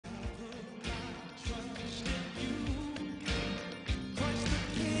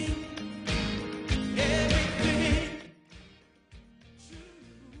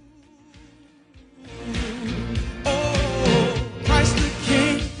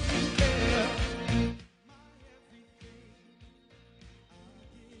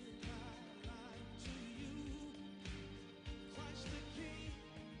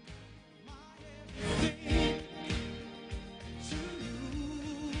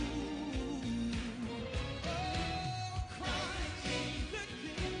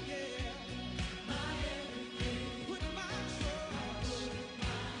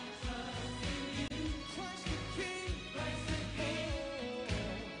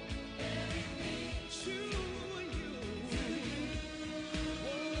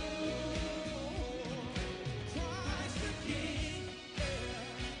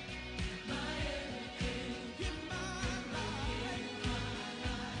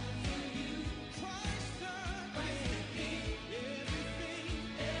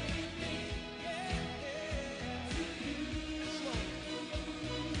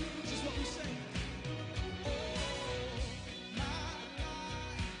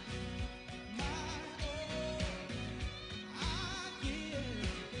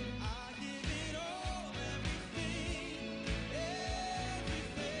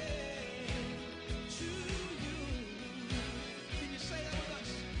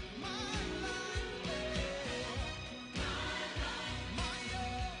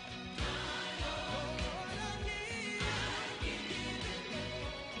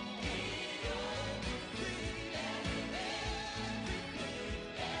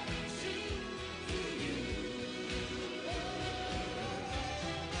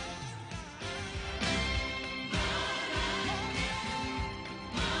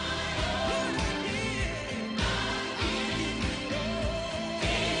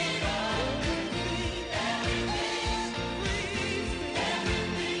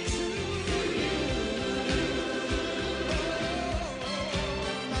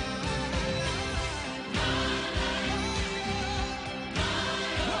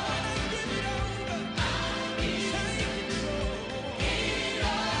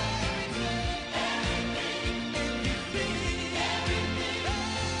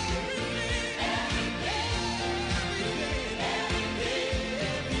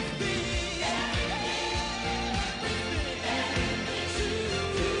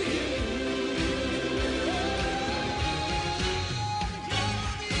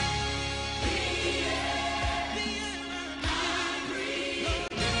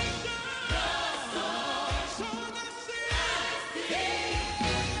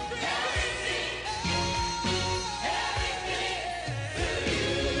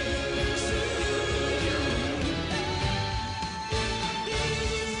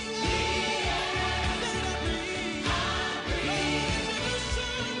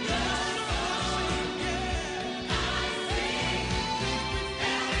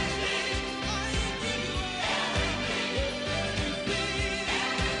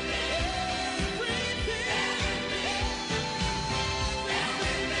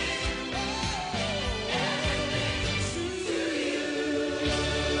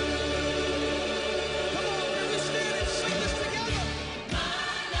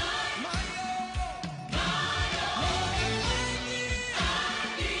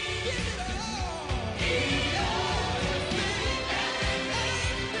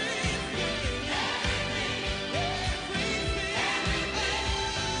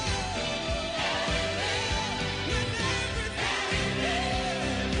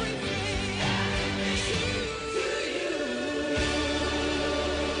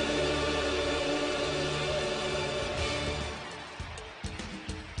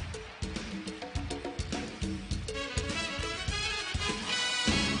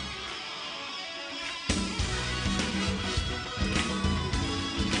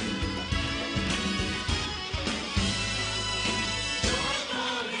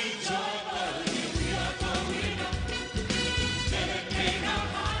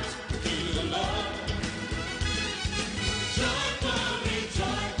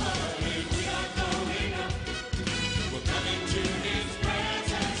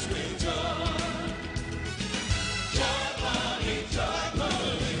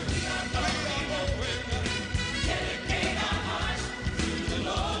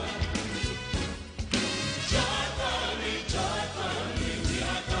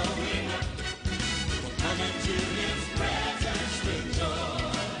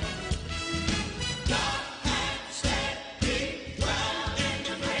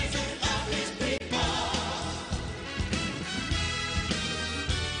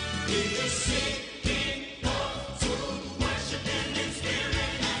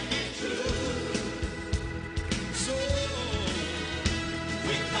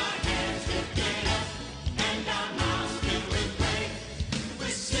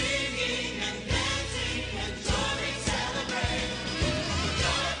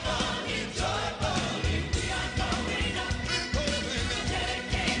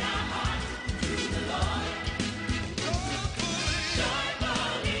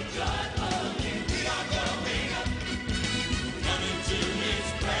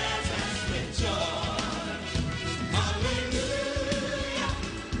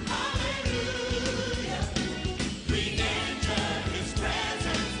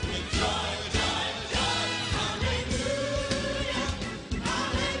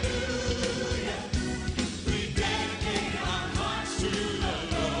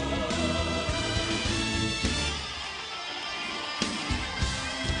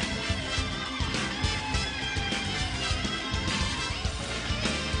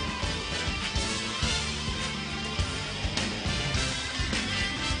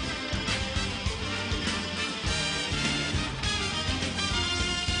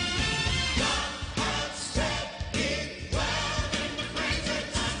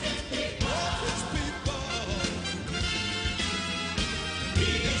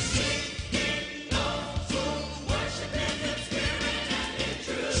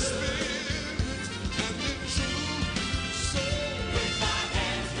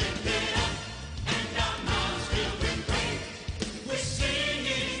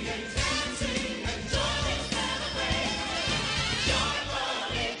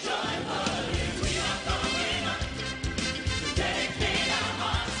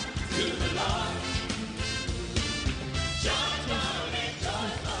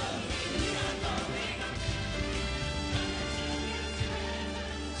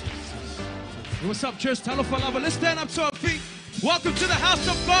What's up, church? Talofalava. Let's stand up to our feet. Welcome to the house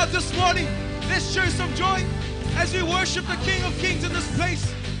of God this morning. Let's share some joy as we worship the King of Kings in this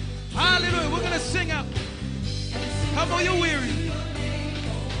place. Hallelujah. We're going to sing out. Come on, you're weary.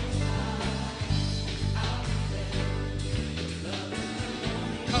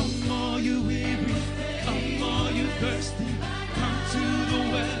 Come on, you weary. Come on, you thirsty. Come to the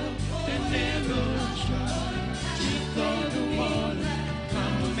well and never try. Drink of the water.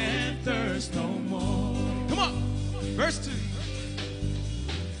 Come and thirst no more. Come on. Verse 2.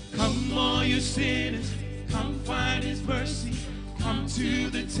 Come on, you sinners. Come find his mercy. Come to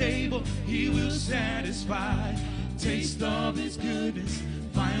the table. He will satisfy. Taste of his goodness.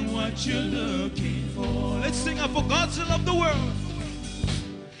 Find what you're looking for. Let's sing out. For God so loved the world.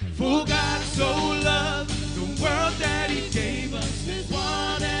 For God so loved the world that he gave us his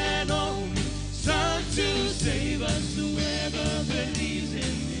one and only Son to save us. Whoever believes in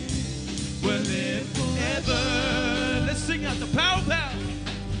him will live forever. Let's sing out the power of power.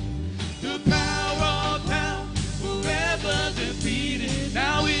 The power of power forever defeated.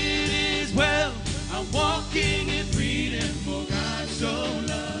 Now it is well. I'm walking in freedom. For God so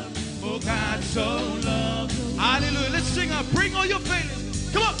loved. For God so loved. Hallelujah. Let's sing out. Bring all your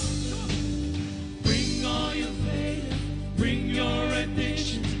failures. Come on. Bring all your failures. Bring your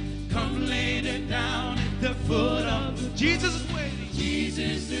addictions. Come lay it down at the foot of the Jesus is waiting.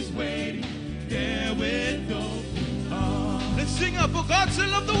 Jesus is waiting there with open arms. Let's sing up. For God so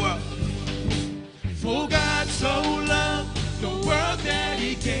loved the world. For God so loved the world that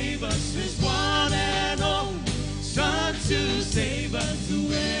he gave us his one and only Son to save us.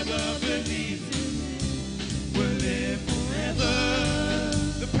 Whoever believes in him will live forever.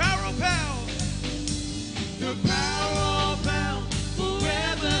 The power of power. The power of power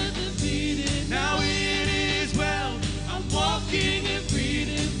forever defeated. Now it is well. I'm walking in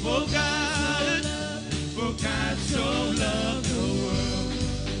freedom. For God so loved the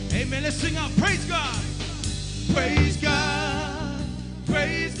world. Amen. Let's sing out. Praise God. Praise God.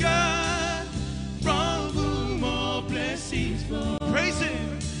 Praise God. From whom all blessings flow. Praise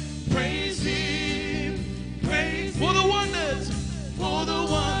him. Praise him. Praise for the wonders. For the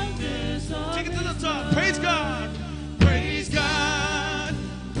wonders. Take it to the top. Praise God. Praise God.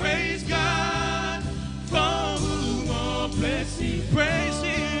 Praise God. From whom all blessings. Praise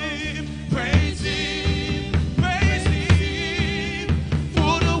him. Praise him. Praise him.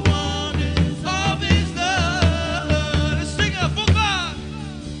 For the wonders of his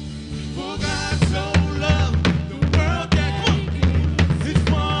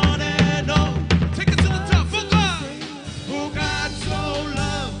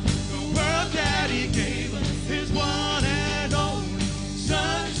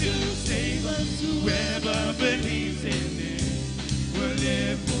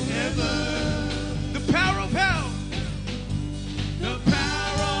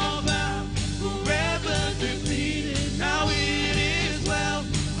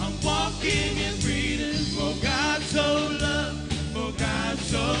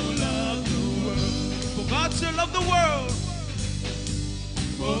loved the world.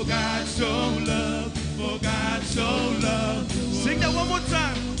 For God so loved, for God so loved. Sing that one more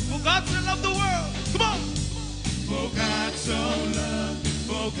time. For God so loved the world. Come on. For God so loved,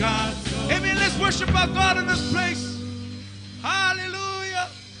 for God so loved. Amen. Let's worship our God in this place. Hallelujah.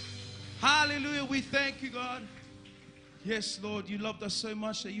 Hallelujah. We thank you, God. Yes, Lord, you loved us so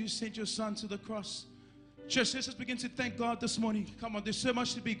much that you sent your son to the cross. Church, let's just begin to thank God this morning. Come on, there's so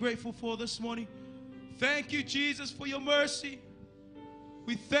much to be grateful for this morning. Thank you, Jesus, for your mercy.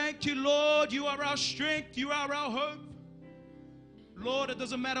 We thank you, Lord. You are our strength. You are our hope. Lord, it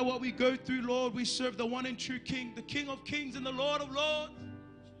doesn't matter what we go through, Lord. We serve the one and true King, the King of kings and the Lord of lords.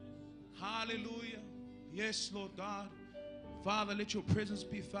 Hallelujah. Yes, Lord God. Father, let your presence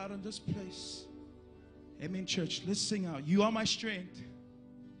be felt in this place. Amen, church. Let's sing out. You are my strength.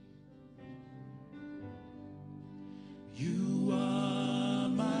 You are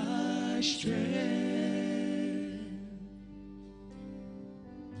my strength.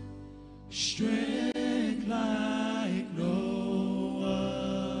 Strength like no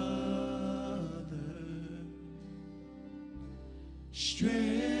other.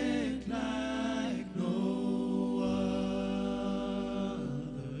 Strength like no other.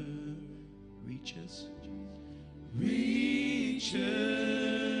 Reaches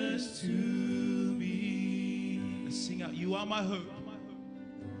to me. Let's sing out. You are my hope.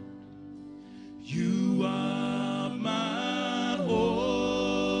 You are my hope.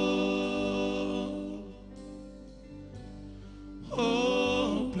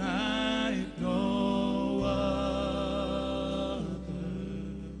 Hope like no other.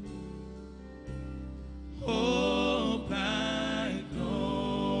 Hope like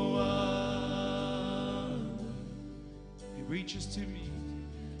no other. It reaches to me.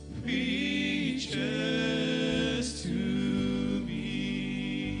 Reaches to me.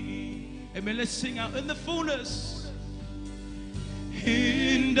 Amen. Let's sing out. In the fullness.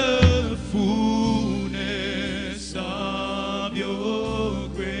 In the fullness of your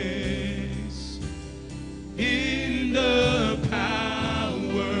grace. In the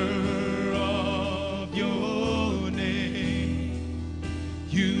power of your name.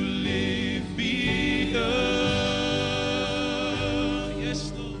 You lift me up.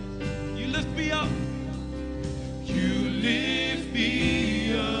 Yes, Lord. You lift me up. You lift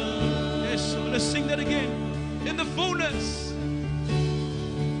me up. Yes, so let's sing that again. In the fullness.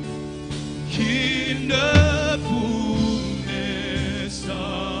 In the fullness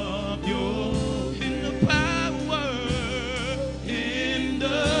of your, in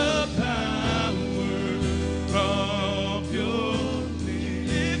the power of your name.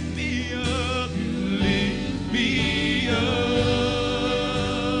 Lift me up, you lift me up.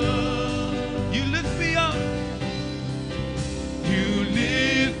 You lift me up. You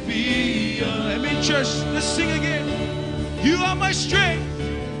lift me up. Amen, church. Let's sing again. You are my strength.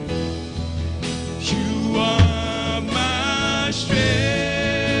 You are my strength.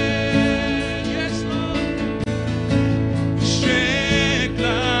 Yes, Lord. Strength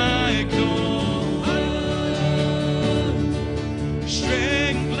like no other.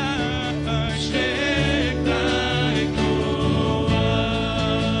 Strength like no other.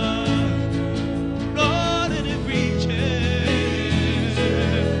 Lord, and it reaches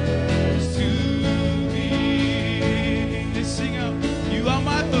to me. Let's sing out. You are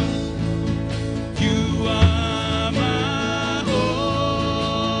my hope. You are my hope.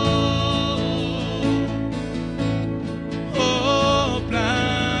 Hope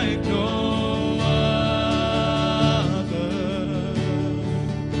like no other.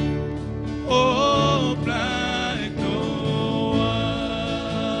 Hope like no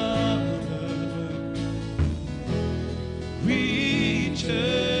other. Reaches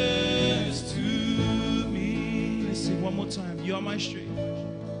to me. Let's sing one more time. You are my strength.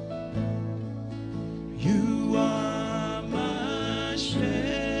 You are my strength.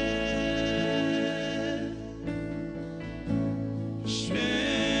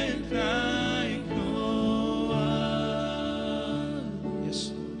 Strength like no other. Yes,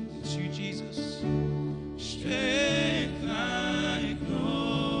 Lord. It's you, Jesus. Strength like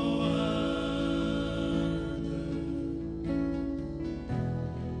no other.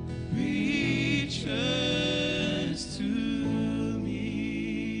 Reaches to me.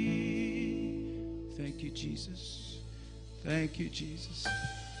 Thank you, Jesus. Thank you, Jesus.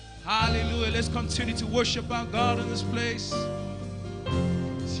 Hallelujah. Let's continue to worship our God in this place.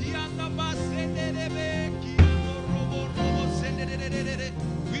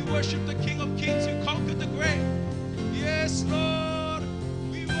 We worship the King of Kings who conquered the grave. Yes, Lord.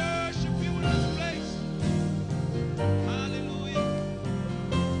 We worship you in this place. Hallelujah.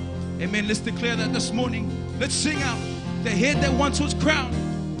 Amen. Let's declare that this morning. Let's sing out. The head that once was crowned.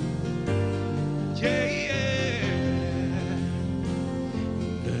 Yeah, yeah.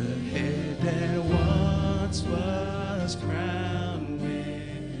 The head that once was crowned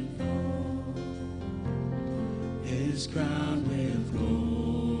with gold is crowned with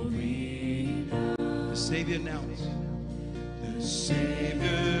glory now. The Savior now. The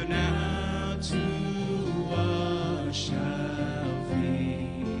Savior now to wash our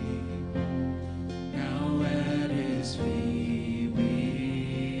feet. Now at His feet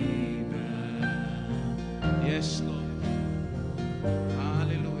we bow. Yes, Lord.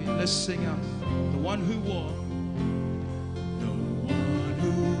 Hallelujah. Let's sing out. The one who wore. The one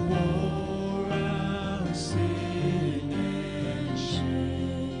who wore our sin and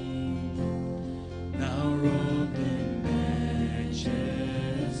shame. Now robed in majesty.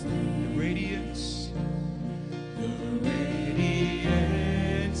 The radiance. The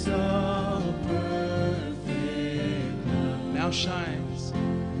radiance of perfect love now shines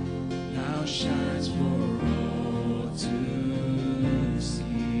for all to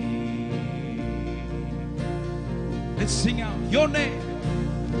see. Let's sing out your name.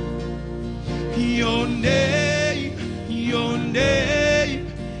 Your name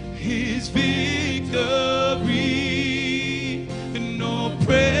is victory. No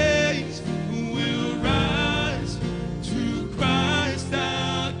praise will rise to Christ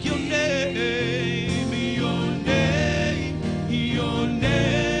out. Your name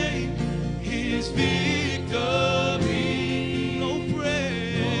is victory. No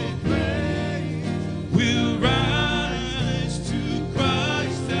praise will rise to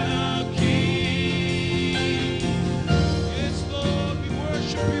Christ our King. Yes, Lord, we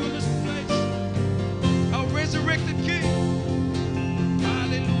worship you in this place. Our resurrected King.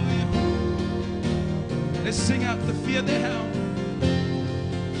 Hallelujah. Let's sing out the fear that howled.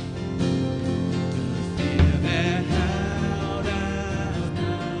 The fear that howled out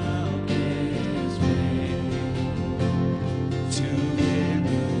now gives way to Him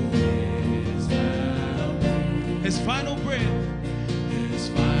who is now. His final breath. His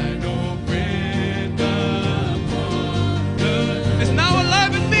final breath upon the is now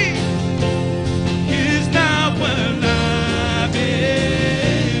alive in me. Is now alive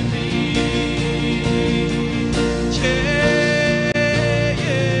in me. Yeah,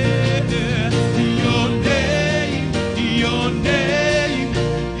 yeah. Your name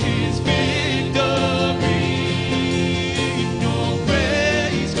is victory. No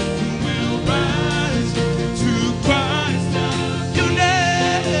praise will rise to Christ. Your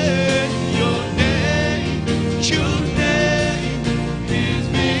name is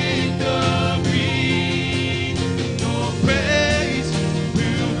victory. No praise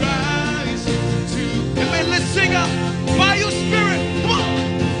will rise to. Amen. Let's sing out by your Spirit. Come on.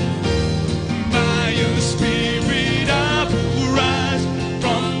 By your Spirit I will rise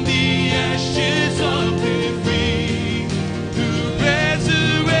from the ashes of defeat. The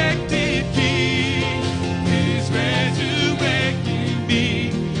resurrected King is resurrecting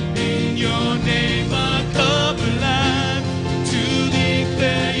me. In your name I come alive to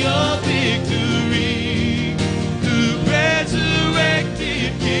declare your victory. The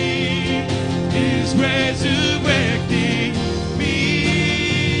resurrected King is resurrecting me.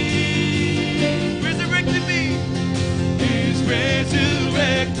 Resurrecting me. Is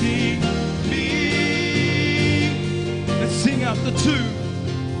resurrecting me. Let's sing out the two.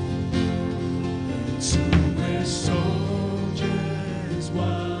 Where soldiers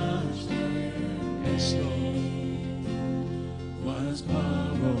washed and Lord was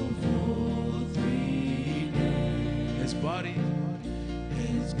borrowed for 3 days. His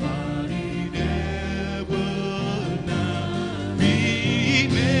body there would not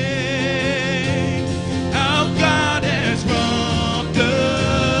remain. Our God has robbed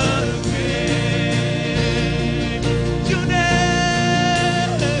the grave. Your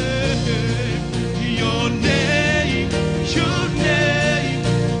name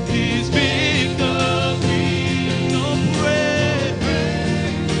is victory. No praise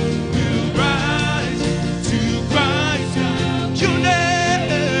will rise to Christ.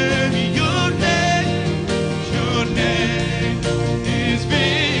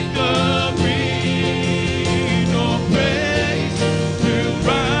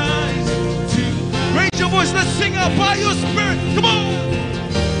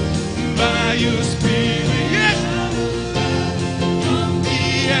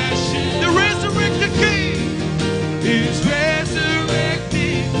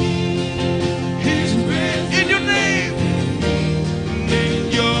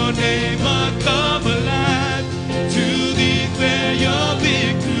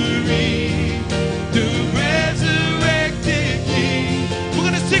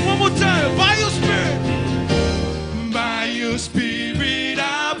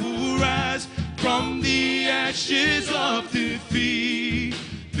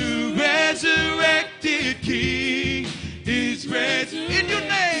 King is resurrected. In your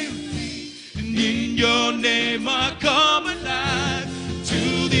name, and in your name I come alive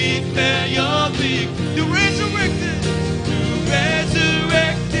to declare your victory. The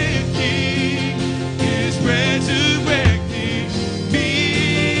resurrected King is resurrecting me.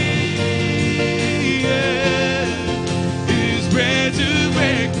 Yeah. Is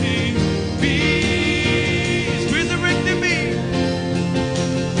resurrecting me. Is resurrecting me.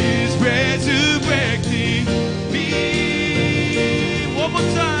 Is resurrecting me. One more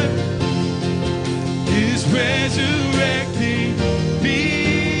time. Is resurrecting me.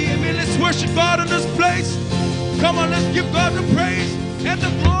 Amen. Let's worship God in this place. Come on, let's give God the praise and the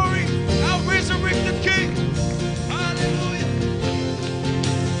glory. Our resurrected King. Hallelujah.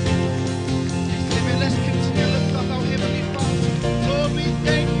 Amen. Let's continue to lift up our Heavenly Father. Lord, we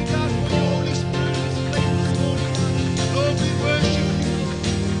thank you, God, for your Holy Spirit in this place this morning, God. Lord, we worship you.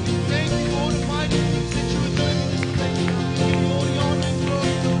 We thank you for all the mighty things that you are doing in this place, God. We give you all the honor and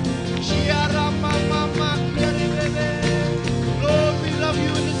glory, Lord. Lord, we love you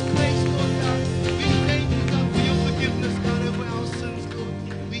in this place, Lord God. We thank you, God, for your forgiveness, God, over our sins, Lord.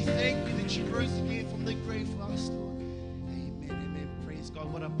 We thank you that you rose again from the grave for us, Lord. Amen, amen. Praise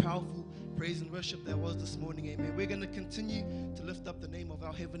God. What a powerful praise and worship that was this morning, amen. We're going to continue to lift up the name of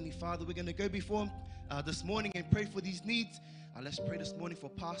our Heavenly Father. We're going to go before him this morning and pray for these needs. Let's pray this morning for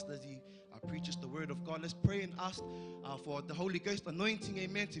Pastor as he preaches the word of God. Let's pray and ask for the Holy Ghost anointing,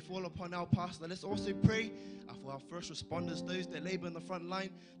 amen, to fall upon our pastor. Let's also pray for our first responders, those that labor in the front line.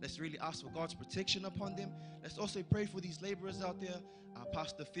 Let's really ask for God's protection upon them. Let's also pray for these laborers out there,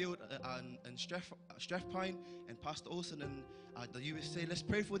 Pastor Field and Strathpine and Pastor Olsen and the USA. Let's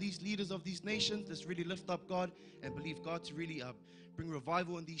pray for these leaders of these nations. Let's really lift up God and believe God to really bring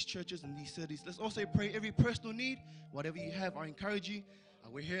revival in these churches and these cities. Let's also pray every personal need, whatever you have. I encourage you.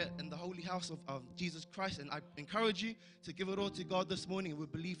 We're here in the holy house of Jesus Christ, and I encourage you to give it all to God this morning, and we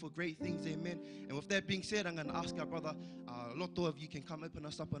believe for great things, amen. And with that being said, I'm going to ask our brother Lotto if you can come open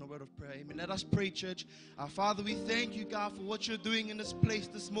us up in a word of prayer, amen. Let us pray, church. Father, we thank you, God, for what you're doing in this place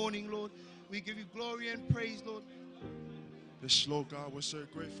this morning, Lord. We give you glory and praise, Lord. Yes, Lord God, we're so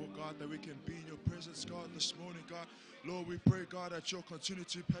grateful, God, that we can be in your presence, God, this morning, God. Lord, we pray, God, that you'll continue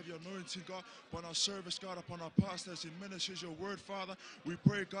to have your anointing, God, upon our service, God, upon our pastors and ministers, your word, Father. We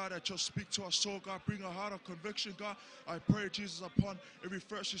pray, God, that you'll speak to our soul, God, bring a heart of conviction, God. I pray, Jesus, upon every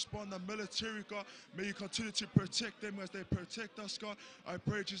first responder, military, God, may you continue to protect them as they protect us, God. I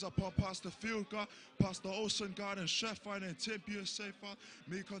pray, Jesus, upon Pastor Field, God, Pastor Olsen, God, and Strathpine and Tempe, and safe, Father.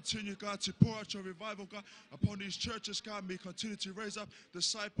 May you continue, God, to pour out your revival, God, upon these churches, God. May you continue to raise up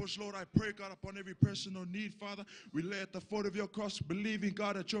disciples, Lord. I pray, God, upon every personal need, Father. We lay at the foot of your cross, believing,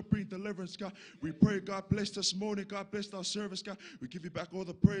 God, that you'll bring deliverance, God. We pray, God, bless this morning, God, bless our service, God. We give you back all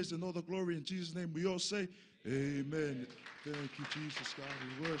the praise and all the glory in Jesus' name. We all say, amen. Thank you, Jesus, God.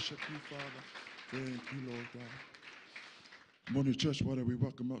 We worship you, Father. Thank you, Lord God. Morning, church, why don't we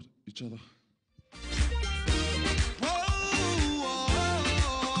welcome out each other?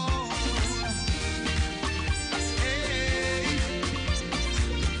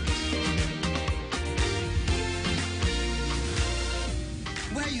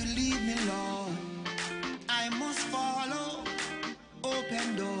 Where you lead me, Lord, I must follow.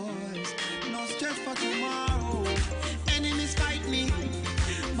 Open doors, no stress for tomorrow. Enemies fight me,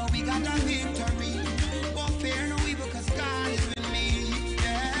 but we got a victory. Won't fear no evil, cause God is with me.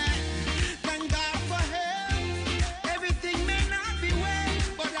 Yeah. Thank God for help. Everything may not be well,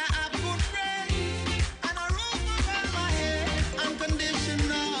 but I have good praise and a roof over my head.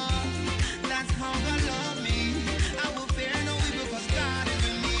 Unconditional, that's how God love me. I will fear no evil, cause God is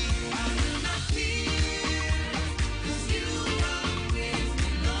with me. I will not fear, cause you are with me,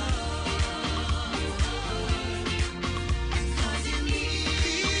 Lord. Because in me,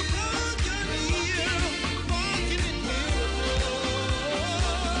 because you're here, walking in me, Lord.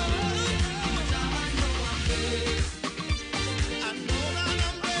 I know I'm blessed. I know that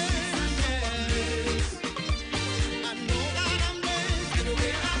I'm blessed, yes. I know that I'm blessed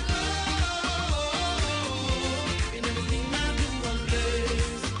everywhere I go. In everything I do, I'm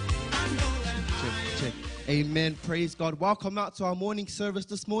blessed. I know that Check. Amen. Praise God. Welcome out to our morning service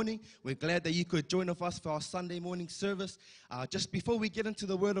this morning. We're glad that you could join with us for our Sunday morning service. Just before we get into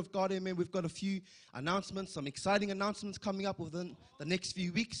the Word of God, amen, we've got a few announcements, some exciting announcements coming up within the next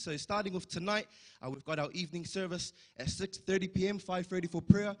few weeks. So starting with tonight, we've got our evening service at 6:30 p.m., 5:30 for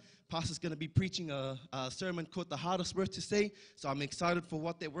prayer. Pastor's going to be preaching a sermon called The Hardest Word to Say. So I'm excited for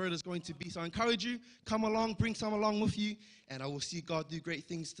what that word is going to be. So I encourage you, come along, bring some along with you, and I will see God do great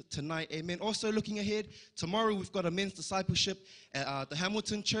things tonight. Amen. Also looking ahead Tomorrow we've got a men's discipleship at the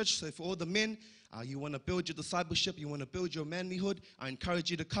Hamilton Church. So for all the men, you want to build your discipleship, you want to build your manlyhood, I encourage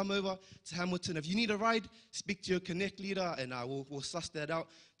you to come over to Hamilton. If you need a ride, speak to your Connect leader, and we'll suss that out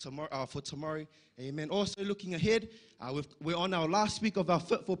for tomorrow. Amen. Also looking ahead, we're on our last week of our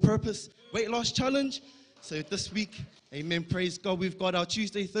Fit for Purpose Weight Loss Challenge. So this week, amen, praise God, we've got our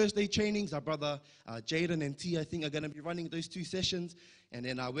Tuesday, Thursday trainings. Our brother Jaden and T, I think, are going to be running those 2 sessions. And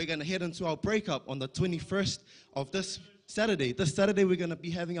then we're going to head into our breakup on the 21st of this Saturday. This Saturday, we're going to be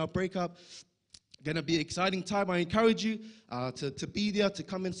having our breakup. Going to be an exciting time. I encourage you to be there, to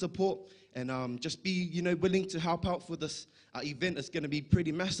come and support, and just be, willing to help out for this event. It's going to be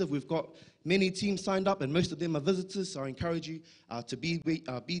pretty massive. We've got many teams signed up, and most of them are visitors. So I encourage you to be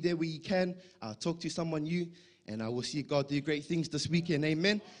there where you can. Talk to someone new, and we'll see God do great things this weekend.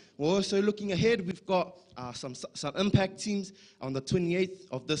 Amen. We're also looking ahead. We've got some impact teams on the 28th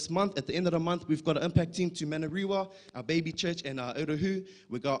of this month. At the end of the month, we've got an impact team to Manariwa, our baby church, and Uruhu.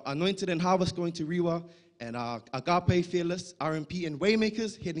 We've got Anointed and Harvest going to Riwa, and Agape, Fearless, RMP, and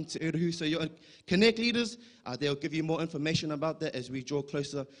Waymakers heading to Uruhu. So your Connect leaders, they'll give you more information about that as we draw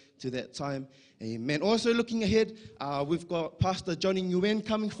closer to that time. Amen. Also looking ahead, we've got Pastor Johnny Nguyen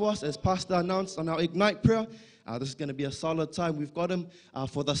coming for us, as Pastor announced on our Ignite prayer. This is going to be a solid time. We've got him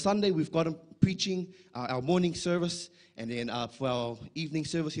for the Sunday. We've got him preaching our morning service. And then for our evening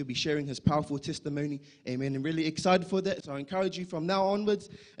service, he'll be sharing his powerful testimony. Amen. I'm really excited for that. So I encourage you from now onwards,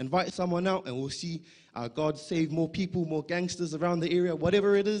 invite someone out, and we'll see God save more people, more gangsters around the area.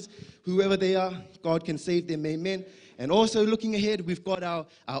 Whatever it is, whoever they are, God can save them. Amen. And also looking ahead, we've got our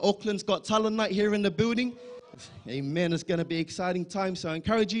Auckland's Got Talent Night here in the building. Amen. It's going to be an exciting time. So I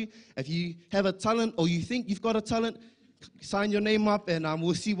encourage you, if you have a talent or you think you've got a talent, sign your name up, and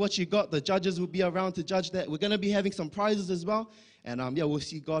we'll see what you got. The judges will be around to judge that. We're going to be having some prizes as well. And we'll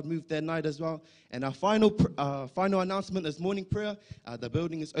see God move that night as well. And our final announcement is morning prayer. The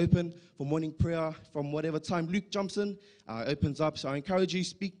building is open for morning prayer from whatever time Luke jumps in, opens up. So I encourage you,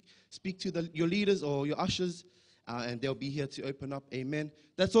 speak to your leaders or your ushers, and they'll be here to open up. Amen.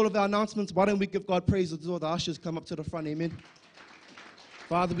 That's all of our announcements. Why don't we give God praise as all the ushers come up to the front. Amen.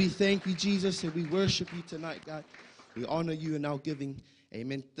 Father, we thank you, Jesus, and we worship you tonight, God. We honor you in our giving.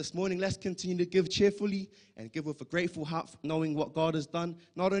 Amen. This morning, let's continue to give cheerfully and give with a grateful heart, knowing what God has done,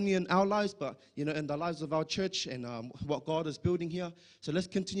 not only in our lives, but, in the lives of our church and what God is building here. So let's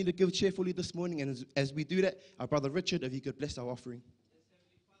continue to give cheerfully this morning. And as we do that, our brother Richard, if you could bless our offering.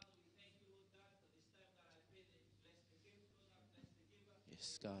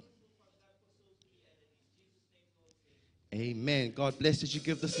 Yes, God. Amen. God bless as you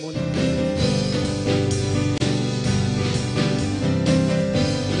give this morning.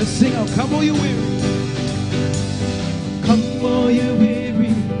 Let's sing out. Come all you weary. Come all you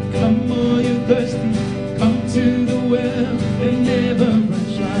weary. Come all you thirsty. Come to the well and never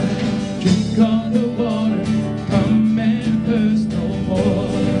run dry. Drink on the water. Come and thirst no more.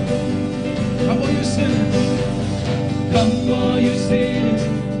 Come all you sinners. Come all you sinners.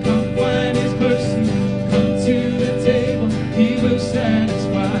 Come find his mercy. Come to the table. He will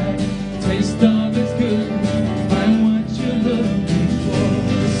satisfy. Taste of his goodness. Find what you're looking for.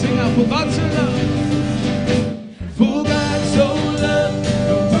 Sing out. For God so loved. For God so loved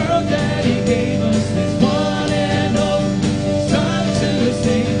the world that he gave us his one and only Son to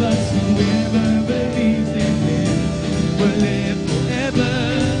save us. Whoever believes in him will live forever.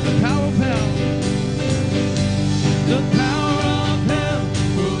 The power of hell. The power of hell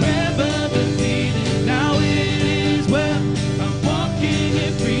forever defeated. Now it is well. I'm walking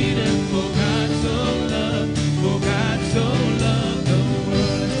in freedom. For God so loved. For God so loved the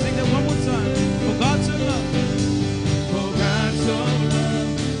world. Let's sing that one more time. For God so loved. For God so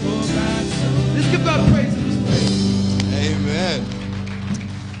loved. For God so. Let's give God praise in this place. Amen.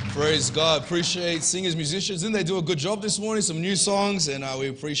 Praise God. Appreciate singers, musicians. Didn't they do a good job this morning? Some new songs, and we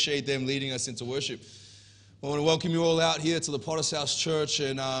appreciate them leading us into worship. I want to welcome you all out here to the Potter's House Church.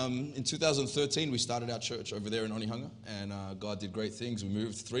 And in 2013, we started our church over there in Onehunga, and God did great things. We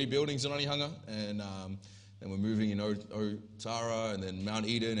moved 3 buildings in Onehunga, and we're moving in Otara, and then Mount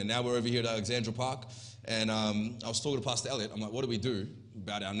Eden, and now we're over here at Alexandra Park. And I was talking to Pastor Elliot. I'm like, what do we do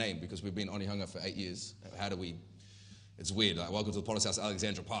about our name? Because we've been Onehunga for 8 years. How do we? It's weird. Like, welcome to the Potter's House,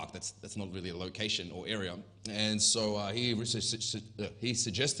 Alexandra Park. That's not really a location or area. And so he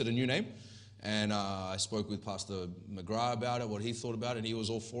suggested a new name. And I spoke with Pastor McGrath about it, what he thought about it, and he was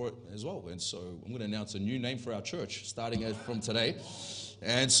all for it as well. And so I'm going to announce a new name for our church, starting from today.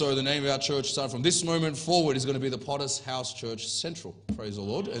 And so the name of our church, starting from this moment forward, is going to be the Potter's House Church Central. Praise the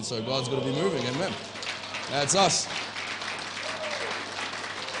Lord. And so God's going to be moving. Amen. That's us.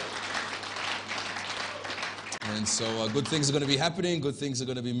 And so good things are going to be happening. Good things are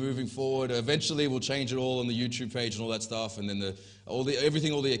going to be moving forward. Eventually, we'll change it all on the YouTube page and all that stuff. And then all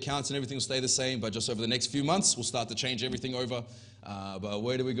the accounts and everything will stay the same. But just over the next few months, we'll start to change everything over. But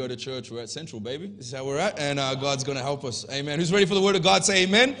where do we go to church? We're at Central, baby. This is how we're at. And God's going to help us. Amen. Who's ready for the word of God? Say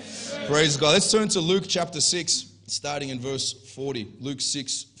amen. Amen. Praise God. Let's turn to Luke chapter 6, starting in verse 40. Luke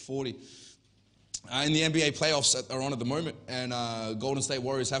 6:40. In the NBA playoffs that are on at the moment, and Golden State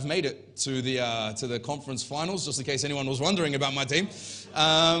Warriors have made it to the conference finals, just in case anyone was wondering about my team.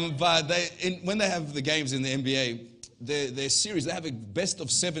 But when they have the games in the NBA, their series, they have a best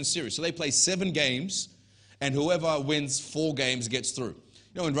of 7 series. So they play 7 games, and whoever wins 4 games gets through.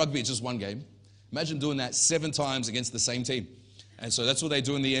 You know, in rugby, it's just 1 game. Imagine doing that 7 times against the same team. And so that's what they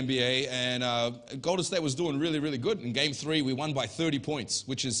do in the NBA. And Golden State was doing really, really good. In Game 3, we won by 30 points,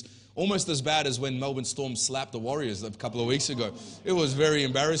 which is almost as bad as when Melbourne Storm slapped the Warriors a couple of weeks ago. It was very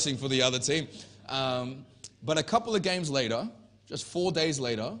embarrassing for the other team. But a couple of games later, just 4 days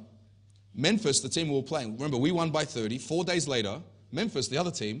later, Memphis, the team we were playing, remember, we won by 30. 4 days later, Memphis, the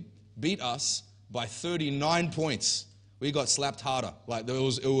other team, beat us by 39 points. We got slapped harder. Like,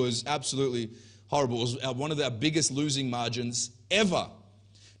 it was absolutely horrible. It was one of our biggest losing margins ever.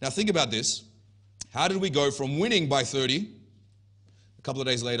 Now, think about this. How did we go from winning by 30, a couple of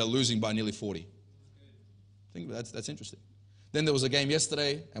days later, losing by nearly 40? Think about that's interesting. Then there was a game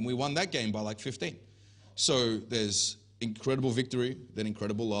yesterday, and we won that game by like 15. So there's incredible victory, then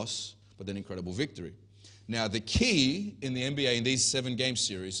incredible loss, but then incredible victory. Now, the key in the NBA, in these 7-game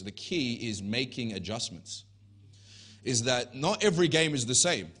series, the key is making adjustments. Is that not every game is the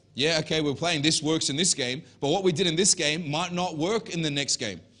same. Yeah, okay, we're playing this works in this game, but what we did in this game might not work in the next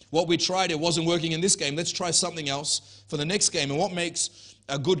game. What we tried, it wasn't working in this game. Let's try something else for the next game. And what makes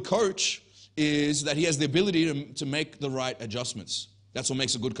a good coach is that he has the ability to make the right adjustments. That's what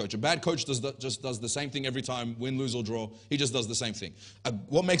makes a good coach. A bad coach just does the same thing every time, win, lose, or draw. He just does the same thing.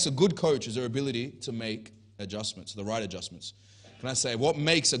 What makes a good coach is their ability to make adjustments, the right adjustments. Can I say, what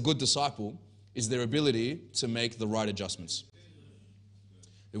makes a good disciple is their ability to make the right adjustments.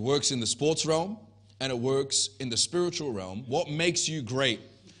 It works in the sports realm, and it works in the spiritual realm. What makes you great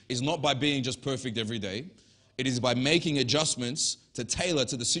is not by being just perfect every day. It is by making adjustments to tailor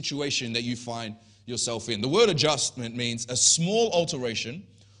to the situation that you find yourself in. The word adjustment means a small alteration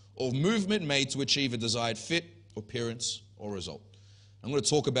or movement made to achieve a desired fit, appearance, or result. I'm going to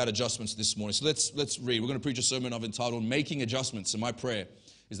talk about adjustments this morning. So let's read. We're going to preach a sermon I've entitled Making Adjustments. And my prayer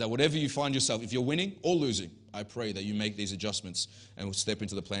is that whatever you find yourself, if you're winning or losing, I pray that you make these adjustments and will step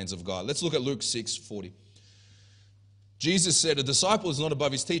into the plans of God. Let's look at Luke 6:40. Jesus said, a disciple is not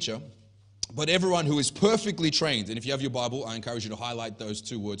above his teacher, but everyone who is perfectly trained. And if you have your Bible, I encourage you to highlight those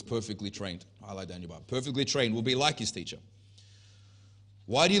 2 words, perfectly trained. Highlight that in your Bible. Perfectly trained will be like his teacher.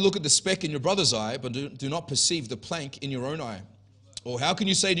 Why do you look at the speck in your brother's eye, but do not perceive the plank in your own eye? Or how can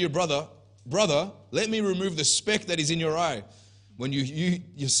you say to your brother, let me remove the speck that is in your eye, when you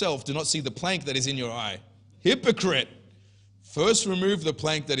yourself do not see the plank that is in your eye? Hypocrite! First remove the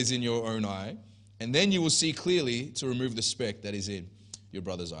plank that is in your own eye, and then you will see clearly to remove the speck that is in your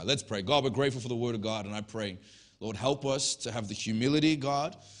brother's eye. Let's pray. God, we're grateful for the word of God, and I pray, Lord, help us to have the humility,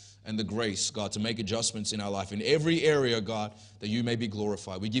 God, and the grace, God, to make adjustments in our life. In every area, God, that you may be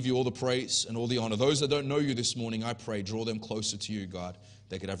glorified. We give you all the praise and all the honor. Those that don't know you this morning, I pray, draw them closer to you, God.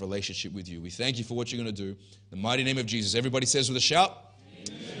 They could have a relationship with you. We thank you for what you're going to do. In the mighty name of Jesus. Everybody says with a shout,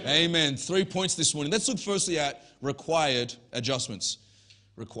 amen. Amen. 3 points this morning. Let's look firstly at required adjustments.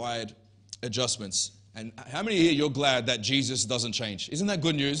 Required adjustments. And how many here, you're glad that Jesus doesn't change? Isn't that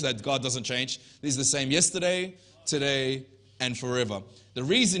good news that God doesn't change? He's the same yesterday, today, and forever. The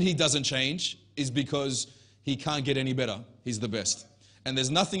reason he doesn't change is because he can't get any better. He's the best. And there's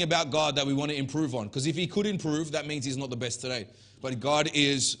nothing about God that we want to improve on. Because if he could improve, that means he's not the best today. But God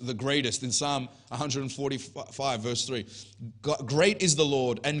is the greatest. In Psalm 145, verse 3, great is the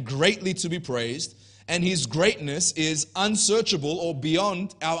Lord and greatly to be praised, and his greatness is unsearchable or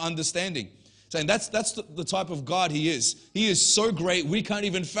beyond our understanding. Saying that's the type of God he is. He is so great, we can't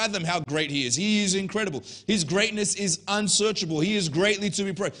even fathom how great he is. He is incredible. His greatness is unsearchable. He is greatly to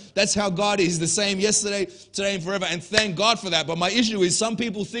be praised. That's how God is, the same yesterday, today, and forever. And thank God for that. But my issue is some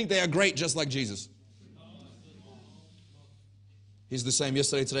people think they are great just like Jesus. He's the same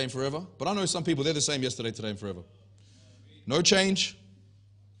yesterday, today, and forever. But I know some people, they're the same yesterday, today, and forever. No change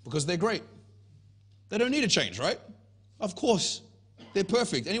because they're great. They don't need a change, right? Of course. They're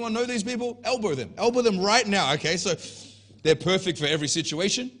perfect. Anyone know these people? Elbow them. Elbow them right now. Okay, so they're perfect for every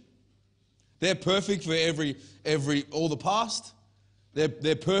situation. They're perfect for all the past.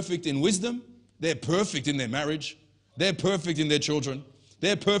 They're perfect in wisdom. They're perfect in their marriage. They're perfect in their children.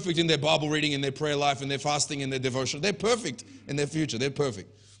 They're perfect in their Bible reading, in their prayer life, in their fasting, in their devotion. They're perfect in their future. They're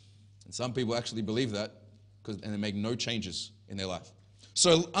perfect. And some people actually believe that and they make no changes in their life.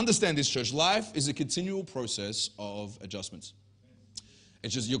 So understand this, church. Life is a continual process of adjustments.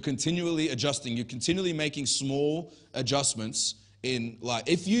 It's just you're continually adjusting. You're continually making small adjustments in life.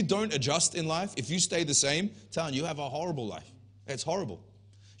 If you don't adjust in life, if you stay the same, Talon, you have a horrible life. It's horrible.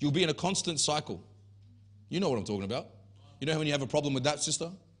 You'll be in a constant cycle. You know what I'm talking about. You know when you have a problem with that sister,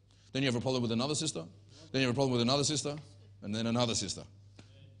 then you have a problem with another sister, then you have a problem with another sister, and then another sister.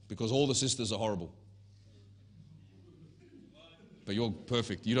 Because all the sisters are horrible. But you're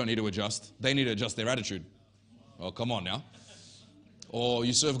perfect. You don't need to adjust. They need to adjust their attitude. Oh, come on now. Or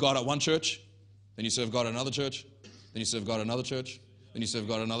you serve God at one church, then you serve God at another church, then you serve God at another church, then you serve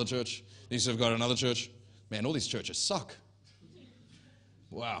God at another church, then you serve God at another church. Man, all these churches suck.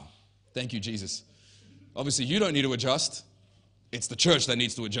 Wow. Thank you, Jesus. Obviously, you don't need to adjust. It's the church that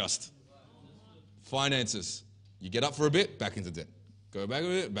needs to adjust. Finances. You get up for a bit, back into debt. Go back a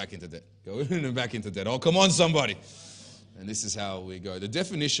bit, back into debt. Go in and back into debt. Oh, come on, somebody. And this is how we go. The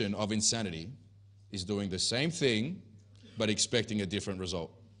definition of insanity is doing the same thing, but expecting a different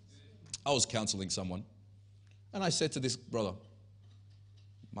result. I was counseling someone, and I said to this brother,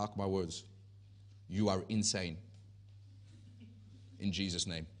 mark my words, you are insane. In Jesus'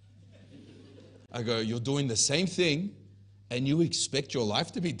 name. I go, you're doing the same thing, and you expect your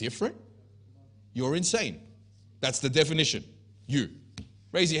life to be different? You're insane. That's the definition. You.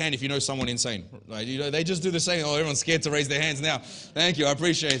 Raise your hand if you know someone insane. Like, you know, they just do the same. Oh, everyone's scared to raise their hands now. Thank you. I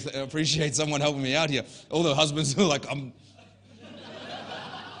appreciate someone helping me out here. All the husbands are like,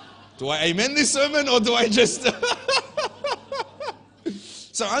 do I amen this sermon or do I just...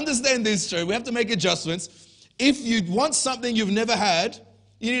 So understand this, church. We have to make adjustments. If you want something you've never had,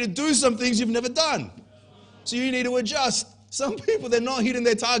 you need to do some things you've never done. So you need to adjust. Some people, they're not hitting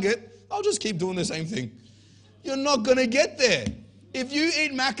their target. I'll just keep doing the same thing. You're not going to get there. If you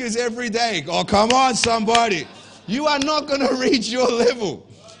eat Maccas every day, oh, come on, somebody. You are not going to reach your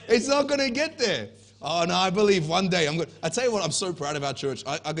level. It's not going to get there. Oh, no, I believe one day I'm going to. I tell you what, I'm so proud of our church.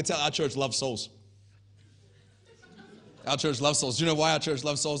 I could tell our church loves souls. Our church loves souls. Do you know why our church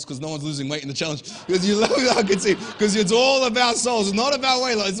loves souls? Because no one's losing weight in the challenge. Because you love, I can see, because it's all about souls. It's not about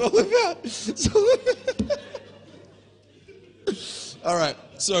weight loss. It's all about. All right.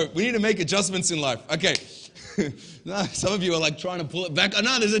 So we need to make adjustments in life. Okay. No, some of you are like trying to pull it back. Oh,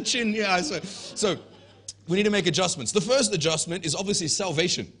 no, there's a chin. Yeah. So we need to make adjustments. The first adjustment is obviously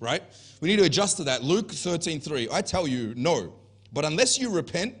salvation, right? We need to adjust to that. Luke 13:3. I tell you, no. But unless you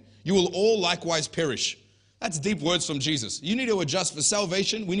repent, you will all likewise perish. That's deep words from Jesus. You need to adjust for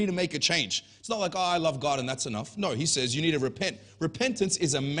salvation. We need to make a change. It's not like, oh, I love God and that's enough. No, he says you need to repent. Repentance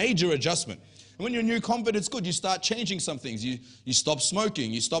is a major adjustment. And when you're a new convert, it's good. You start changing some things. You stop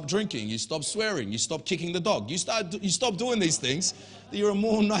smoking. You stop drinking. You stop swearing. You stop kicking the dog. You stop doing these things. You're a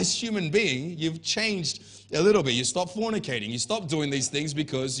more nice human being. You've changed a little bit. You stop fornicating. You stop doing these things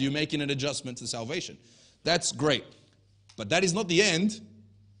because you're making an adjustment to salvation. That's great. But that is not the end.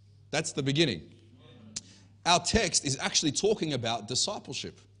 That's the beginning. Our text is actually talking about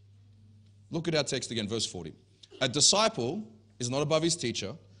discipleship. Look at our text again, verse 40. A disciple is not above his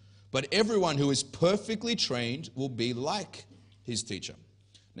teacher, but everyone who is perfectly trained will be like his teacher.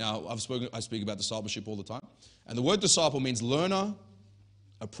 Now, I speak about discipleship all the time. And the word disciple means learner,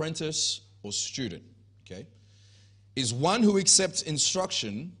 apprentice, or student. Okay? Is one who accepts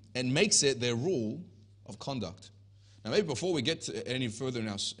instruction and makes it their rule of conduct. Now, maybe before we get to any further in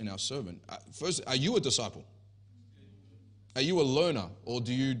our sermon, first, are you a disciple? Are you a learner, or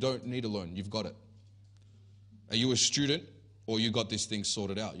don't need to learn? You've got it. Are you a student, or you got this thing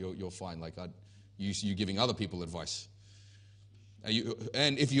sorted out? You're fine. Like you giving other people advice.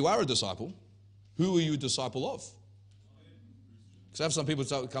 And if you are a disciple, who are you a disciple of? Because I have some people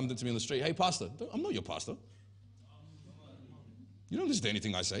come to me on the street. Hey, pastor, I'm not your pastor. You don't listen to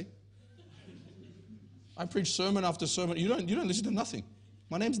anything I say. I preach sermon after sermon. You don't listen to nothing.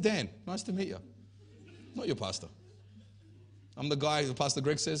 My name's Dan. Nice to meet you. Not your pastor. I'm the guy, the Pastor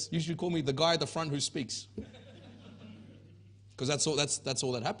Greg says, you should call me the guy at the front who speaks. Because that's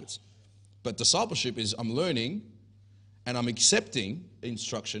all that happens. But discipleship is I'm learning and I'm accepting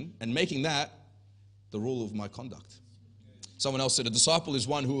instruction and making that the rule of my conduct. Someone else said a disciple is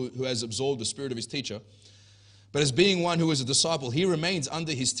one who has absorbed the spirit of his teacher. But as being one who is a disciple, he remains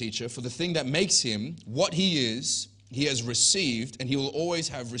under his teacher, for the thing that makes him what he is, he has received, and he will always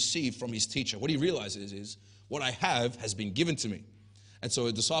have received from his teacher. What he realizes is, what I have has been given to me. And so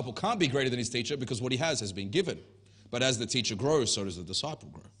a disciple can't be greater than his teacher because what he has been given. But as the teacher grows, so does the disciple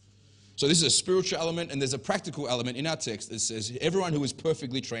grow. So this is a spiritual element, and there's a practical element in our text that says, everyone who is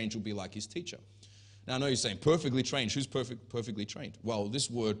perfectly trained will be like his teacher. Now, I know you're saying, perfectly trained. Who's perfectly trained? Well,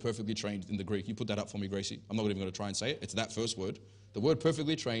 this word, perfectly trained, in the Greek, you put that up for me, Gracie. I'm not even going to try and say it. It's that first word. The word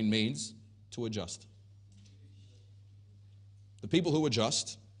perfectly trained means to adjust. The people who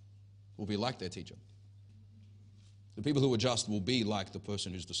adjust will be like their teacher. The people who adjust will be like the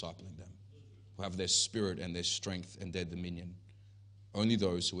person who's discipling them, who have their spirit and their strength and their dominion. Only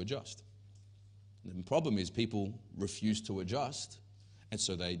those who adjust. The problem is people refuse to adjust, and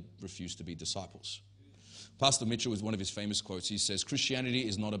so they refuse to be disciples. Pastor Mitchell is one of his famous quotes. He says, Christianity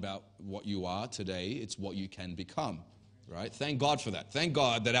is not about what you are today, it's what you can become. Right? Thank God for that. Thank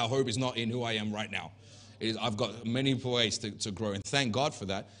God that our hope is not in who I am right now. I've got many ways to grow, and thank God for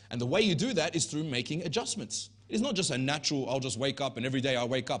that. And the way you do that is through making adjustments. It's not just a natural, I'll just wake up and every day I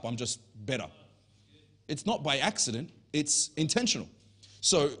wake up, I'm just better. It's not by accident, it's intentional.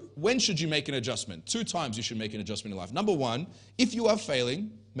 So when should you make an adjustment? 2 times you should make an adjustment in life. Number 1, if you are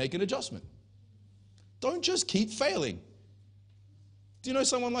failing, make an adjustment. Don't just keep failing. Do you know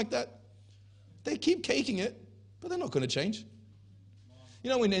someone like that? They keep caking it, but they're not going to change.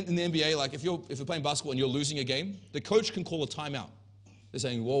 You know, in the NBA, like if you're playing basketball and you're losing a game, the coach can call a timeout. They're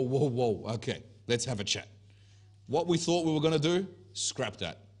saying, whoa, okay, let's have a chat. What we thought we were going to do, scrap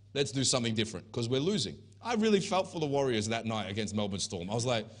that. Let's do something different because we're losing. I really felt for the Warriors that night against Melbourne Storm. I was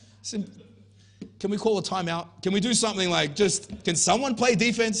like, can we call a timeout? Can we do something like can someone play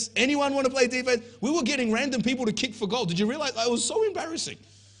defense? Anyone want to play defense? We were getting random people to kick for goal. Did you realize? It was so embarrassing.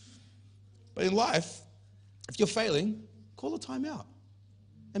 But in life, if you're failing, call a timeout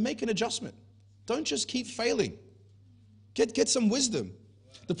and make an adjustment. Don't just keep failing. Get some wisdom.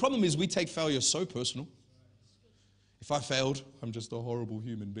 The problem is we take failure so personal. If I failed, I'm just a horrible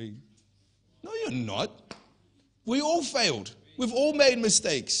human being. No, you're not. We all failed. We've all made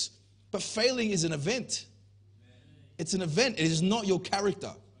mistakes. But failing is an event. It's an event. It is not your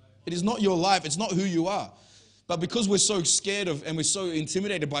character. It is not your life. It's not who you are. But because we're so scared of and we're so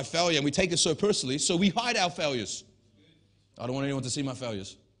intimidated by failure and we take it so personally, so we hide our failures. I don't want anyone to see my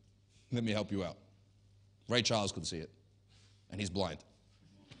failures. Let me help you out. Ray Charles could see it. And he's blind.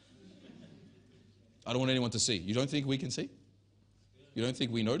 I don't want anyone to see. You don't think we can see? You don't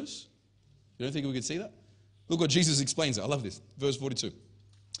think we notice? You don't think we can see that? Look what Jesus explains it. I love this. Verse 42.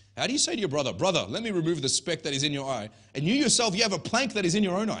 How do you say to your brother, brother, let me remove the speck that is in your eye, and you yourself, you have a plank that is in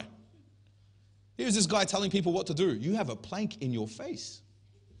your own eye? Here's this guy telling people what to do. You have a plank in your face.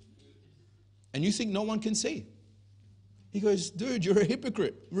 And you think no one can see. He goes, dude, you're a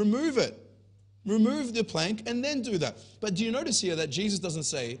hypocrite. Remove it. Remove the plank and then do that. But do you notice here that Jesus doesn't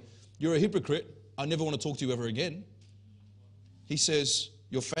say, you're a hypocrite, I never want to talk to you ever again. He says,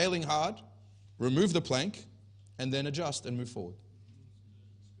 you're failing hard, remove the plank, and then adjust and move forward.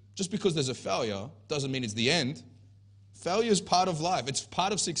 Just because there's a failure doesn't mean it's the end. Failure is part of life. It's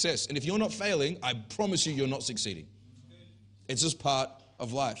part of success. And if you're not failing, I promise you're not succeeding. It's just part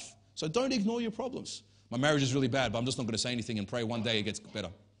of life. So don't ignore your problems. My marriage is really bad, but I'm just not going to say anything and pray one day it gets better.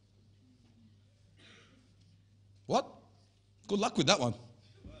 What? Good luck with that one.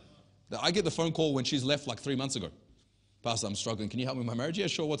 I get the phone call when she's left like 3 months ago. Pastor, I'm struggling. Can you help me with my marriage? Yeah,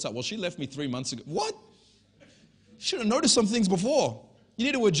 sure. What's up? Well, she left me 3 months ago. What? You should have noticed some things before. You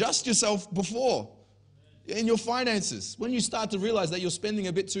need to adjust yourself before in your finances. When you start to realize that you're spending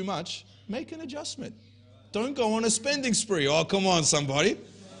a bit too much, make an adjustment. Don't go on a spending spree. Oh, come on, somebody.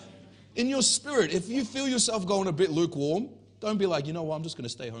 In your spirit, if you feel yourself going a bit lukewarm, don't be like, you know what, I'm just going to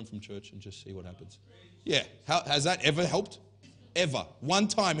stay home from church and just see what happens. Yeah, has that ever helped? Ever. One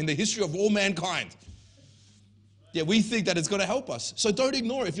time in the history of all mankind. Yeah, we think that it's going to help us. So don't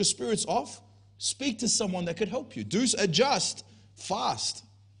ignore it. If your spirit's off, speak to someone that could help you. Adjust, fast,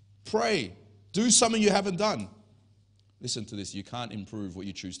 pray, do something you haven't done. Listen to this. You can't improve what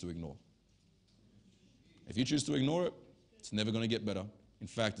you choose to ignore. If you choose to ignore it, it's never going to get better. In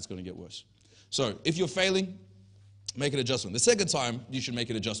fact, it's going to get worse. So if you're failing, make an adjustment. The second time you should make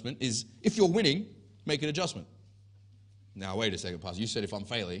an adjustment is if you're winning, make an adjustment. Now, wait a second, Pastor. You said if I'm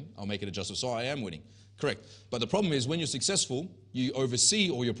failing, I'll make an adjustment. So I am winning. Correct. But the problem is when you're successful, you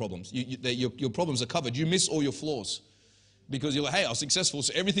oversee all your problems. Your problems are covered. You miss all your flaws. Because you're like, hey, I was successful,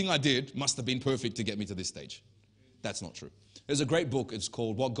 so everything I did must have been perfect to get me to this stage. That's not true. There's a great book. It's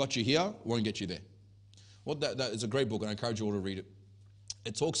called What Got You Here Won't Get You There. That is a great book, and I encourage you all to read it.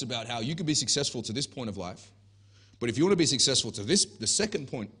 It talks about how you can be successful to this point of life, but if you want to be successful to the second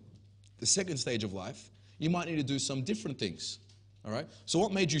point, the second stage of life, you might need to do some different things. All right? So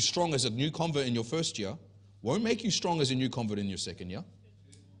what made you strong as a new convert in your first year won't make you strong as a new convert in your second year.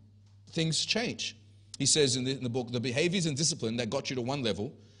 Things change. He says in the book, the behaviors and discipline that got you to one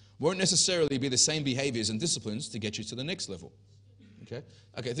level won't necessarily be the same behaviors and disciplines to get you to the next level.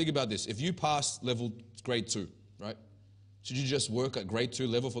 Okay, think about this. If you pass level grade 2, right? Should you just work at grade 2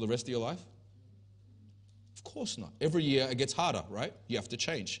 level for the rest of your life? Of course not. Every year it gets harder, right? You have to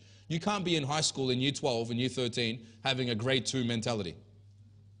change. You can't be in high school in year 12 and year 13 having a grade 2 mentality.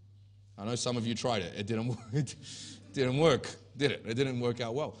 I know some of you tried it. It didn't work, did it? It didn't work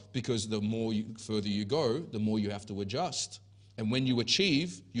out well, because the further you go, the more you have to adjust. And when you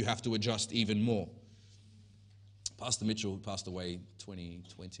achieve, you have to adjust even more. Pastor Mitchell passed away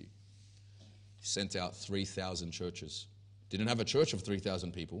 2020. He sent out 3,000 churches. Didn't have a church of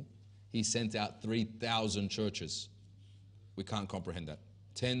 3,000 people. He sent out 3,000 churches. We can't comprehend that.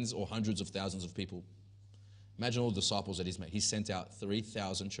 Tens or hundreds of thousands of people. Imagine all the disciples that he's made. He sent out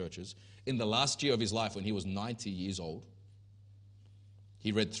 3,000 churches. In the last year of his life, when he was 90 years old,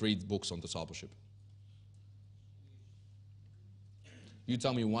 he read 3 books on discipleship. You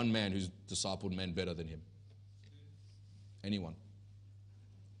tell me one man who's discipled men better than him. Anyone.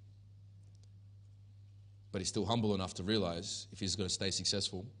 But he's still humble enough to realize if he's going to stay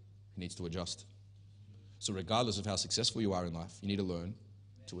successful, he needs to adjust. So regardless of how successful you are in life, you need to learn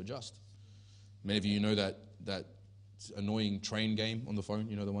to adjust. Many of you know that annoying train game on the phone.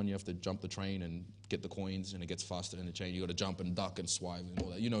 You know, the one you have to jump the train and get the coins, and it gets faster than the train. You got to jump and duck and swipe and all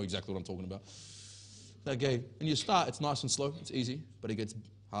that. You know exactly what I'm talking about. That game. And you start, it's nice and slow, it's easy, but it gets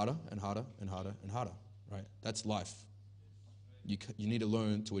harder and harder and harder and harder, right? That's life. You need to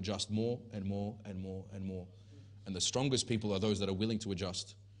learn to adjust more and more and more and more. And the strongest people are those that are willing to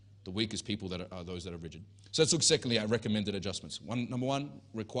adjust. The weakest people are those that are rigid. So let's look secondly at recommended adjustments. Number 1,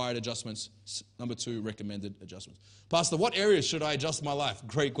 required adjustments. Number 2, recommended adjustments. Pastor, what areas should I adjust my life?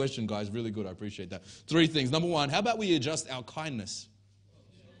 Great question, guys. Really good. I appreciate that. 3 things. Number 1, how about we adjust our kindness?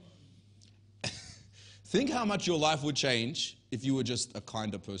 Think how much your life would change if you were just a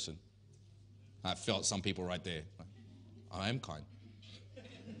kinder person. I felt some people right there. I am kind.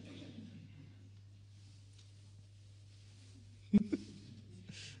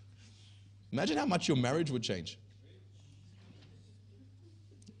 Imagine how much your marriage would change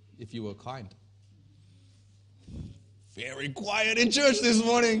if you were kind. Very quiet in church this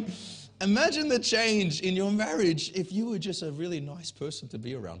morning. Imagine the change in your marriage if you were just a really nice person to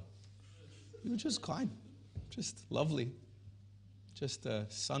be around. You were just kind, just lovely, just a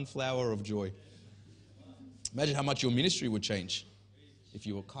sunflower of joy. Imagine how much your ministry would change if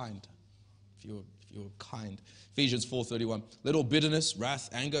you were kind. If you were kind. Ephesians 4:31. Let all bitterness, wrath,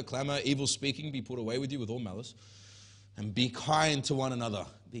 anger, clamor, evil speaking be put away with you with all malice. And be kind to one another.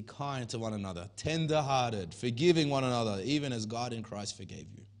 Be kind to one another. Tender-hearted, forgiving one another, even as God in Christ forgave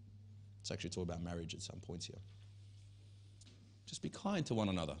you. It's actually talking about marriage at some points here. Just be kind to one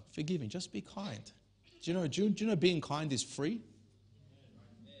another. Forgiving. Just be kind. Do you know being kind is free?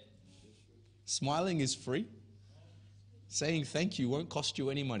 Smiling is free. Saying thank you won't cost you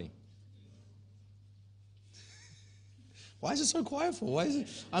any money. Why is it so quiet for? Why is it?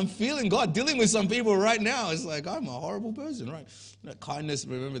 I'm feeling God dealing with some people right now. It's like, I'm a horrible person, right? Kindness,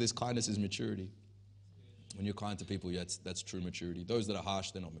 remember this, kindness is maturity. When you're kind to people, that's true maturity. Those that are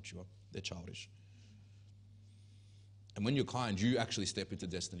harsh, they're not mature. They're childish. And when you're kind, you actually step into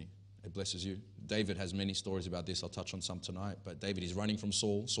destiny. It blesses you. David has many stories about this. I'll touch on some tonight. But David is running from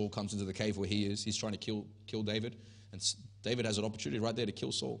Saul. Saul comes into the cave where he is. He's trying to kill David. And David has an opportunity right there to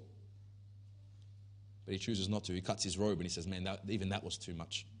kill Saul. But he chooses not to. He cuts his robe and he says, man, even that was too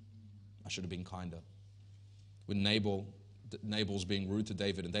much. I should have been kinder. When Nabal's being rude to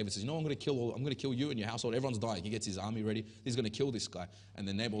David, and David says, I'm going to kill you and your household. Everyone's dying. He gets his army ready. He's going to kill this guy. And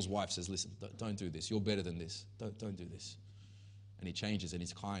then Nabal's wife says, listen, don't do this. You're better than this. Don't do this. And he changes and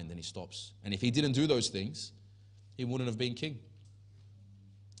he's kind and he stops. And if he didn't do those things, he wouldn't have been king.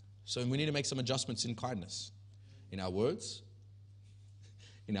 So we need to make some adjustments in kindness. In our words,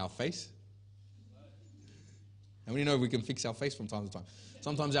 in our face. And we know we can fix our face from time to time.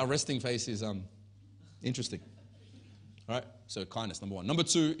 Sometimes our resting face is interesting. All right, so kindness, number 1. Number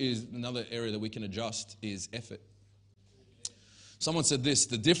 2 is another area that we can adjust is effort. Someone said this,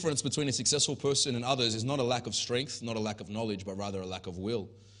 the difference between a successful person and others is not a lack of strength, not a lack of knowledge, but rather a lack of will.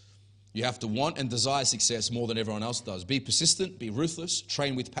 You have to want and desire success more than everyone else does. Be persistent, be ruthless,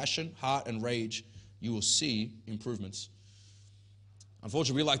 train with passion, heart, and rage. You will see improvements.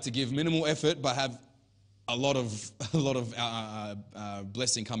 Unfortunately, we like to give minimal effort, but have a lot of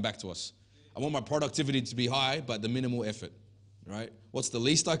blessing come back to us. I want my productivity to be high, but the minimal effort, right? What's the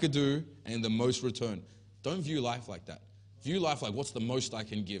least I could do and the most return? Don't view life like that. View life like, what's the most I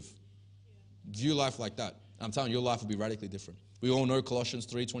can give? View life like that. I'm telling you, your life will be radically different. We all know Colossians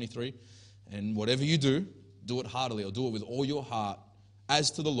 3:23, and whatever you do, do it heartily or do it with all your heart as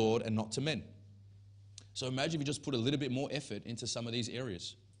to the Lord and not to men. So imagine if you just put a little bit more effort into some of these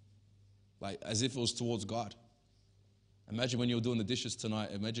areas, like as if it was towards God. Imagine when you were doing the dishes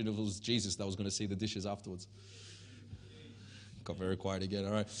tonight, imagine if it was Jesus that was going to see the dishes afterwards. Got very quiet again,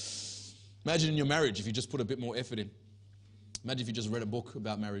 all right. Imagine in your marriage if you just put a bit more effort in. Imagine if you just read a book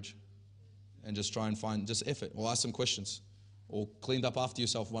about marriage and just try and find just effort, or ask some questions, or cleaned up after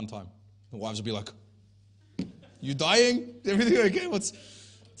yourself one time. The wives would be like, "You dying? Everything okay? What's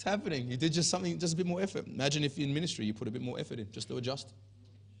happening?" You did just something, just a bit more effort. Imagine if in ministry you put a bit more effort in, just to adjust.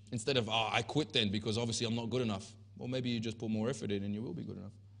 Instead of, I quit then because obviously I'm not good enough. Well, maybe you just put more effort in and you will be good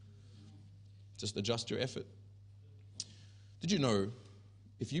enough. Just adjust your effort. Did you know,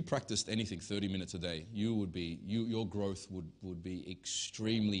 if you practiced anything 30 minutes a day, your growth would be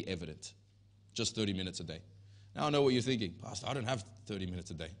extremely evident. Just 30 minutes a day. Now I know what you're thinking. Pastor, I don't have 30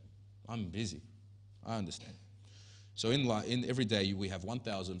 minutes a day. I'm busy. I understand. So in every day we have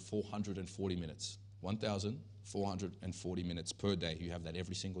 1,440 minutes. 1,440 minutes per day. You have that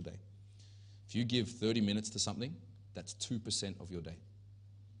every single day. If you give 30 minutes to something, that's 2% of your day.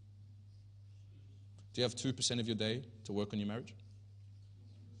 Do you have 2% of your day to work on your marriage?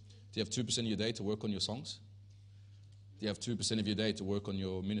 Do you have 2% of your day to work on your songs? Do you have 2% of your day to work on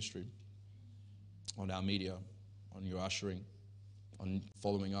your ministry, on our media, on your ushering, on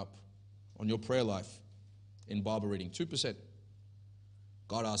following up, on your prayer life, in Bible reading? 2%.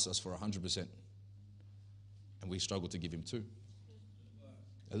 God asks us for 100%, and we struggle to give Him 2%.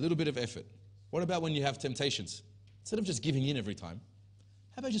 A little bit of effort. What about when you have temptations? Instead of just giving in every time,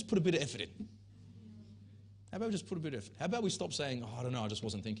 how about just put a bit of effort in? How about just put a bit of effort? How about we stop saying, I don't know, I just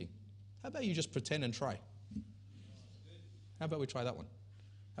wasn't thinking. How about you just pretend and try? How about we try that one?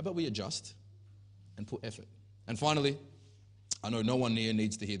 How about we adjust and put effort? And finally, I know no one here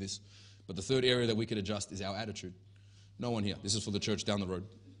needs to hear this, but the third area that we could adjust is our attitude. No one here. This is for the church down the road.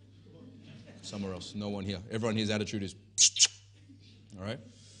 Somewhere else. No one here. Everyone here's attitude is, all right?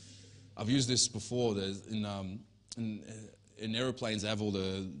 I've used this before. There's in airplanes, they have all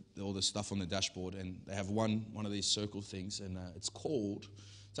the stuff on the dashboard, and they have one of these circle things, and it's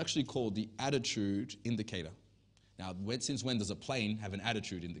actually called the attitude indicator. Now, since when does a plane have an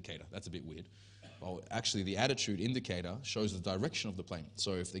attitude indicator? That's a bit weird. Well, actually, the attitude indicator shows the direction of the plane.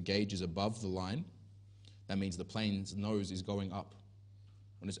 So if the gauge is above the line, that means the plane's nose is going up.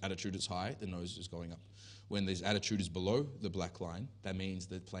 When its attitude is high, the nose is going up. When this attitude is below the black line, that means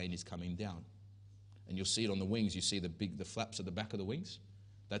the plane is coming down. And you'll see it on the wings. You see the flaps at the back of the wings.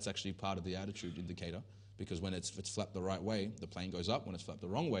 That's actually part of the attitude indicator, because when it's flapped the right way, the plane goes up. When it's flapped the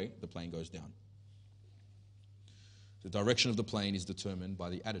wrong way, the plane goes down. The direction of the plane is determined by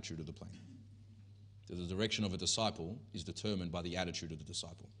the attitude of the plane. The direction of a disciple is determined by the attitude of the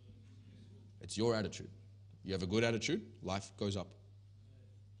disciple. It's your attitude. You have a good attitude, life goes up.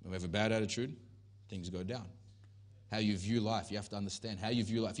 When we have a bad attitude, things go down. How you view life, you have to understand how you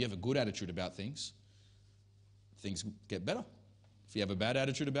view life. If you have a good attitude about things get better. If you have a bad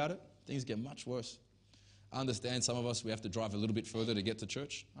attitude about it, things get much worse. I understand some of us, we have to drive a little bit further to get to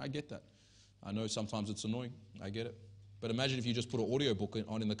church. I get that. I know sometimes it's annoying. I get it. But imagine if you just put an audio book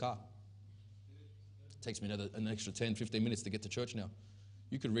on in the car. It takes me an extra 10, 15 minutes to get to church now.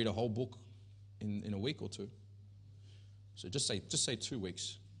 You could read a whole book in a week or two. So just say 2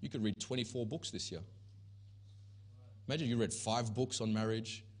 weeks. You could read 24 books this year. Imagine you read 5 books on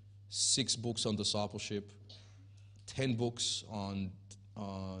marriage, 6 books on discipleship, 10 books on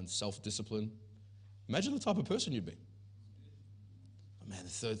self-discipline. Imagine the type of person you'd be. Oh man, the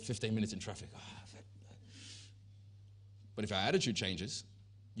third 15 minutes in traffic. But if our attitude changes,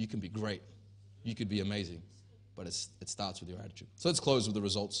 you can be great. You could be amazing. But it starts with your attitude. So let's close with the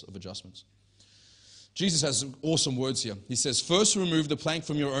results of adjustments. Jesus has some awesome words here. He says, first remove the plank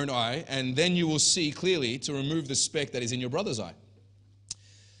from your own eye, and then you will see clearly to remove the speck that is in your brother's eye.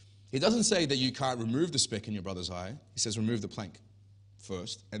 He doesn't say that you can't remove the speck in your brother's eye. He says remove the plank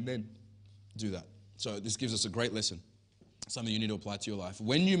first, and then do that. So this gives us a great lesson, something you need to apply to your life.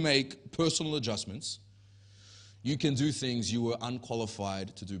 When you make personal adjustments, you can do things you were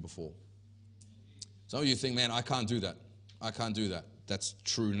unqualified to do before. Some of you think, man, I can't do that. I can't do that. That's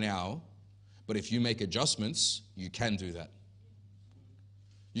true now. But if you make adjustments, you can do that.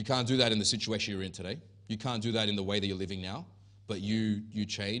 You can't do that in the situation you're in today. You can't do that in the way that you're living now. But you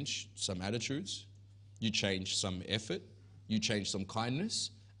change some attitudes. You change some effort. You change some kindness.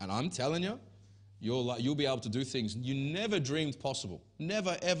 And I'm telling you, you'll be able to do things you never dreamed possible.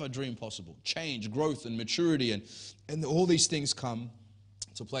 Never, ever dreamed possible. Change, growth, and maturity. And all these things come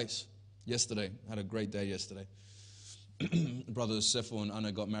to place. Yesterday, I had a great day yesterday. Brother Stephan and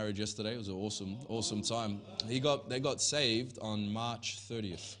Anna got married yesterday. It was an awesome time. They got saved on March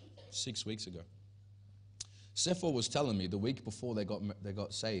 30th, 6 weeks ago. Stephan was telling me the week before they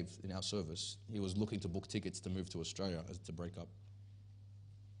got saved in our service, he was looking to book tickets to move to Australia to break up.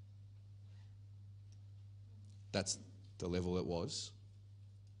 That's the level it was.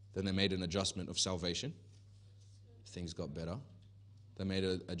 Then they made an adjustment of salvation. Things got better. They made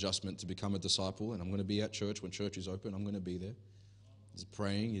an adjustment to become a disciple, and I'm going to be at church when church is open. I'm going to be there. He's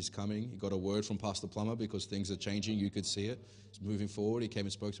praying. He's coming. He got a word from Pastor Plummer because things are changing. You could see it. He's moving forward. He came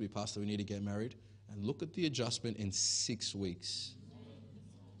and spoke to me, Pastor, we need to get married. And look at the adjustment in 6 weeks.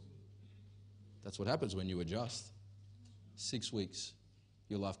 That's what happens when you adjust. 6 weeks.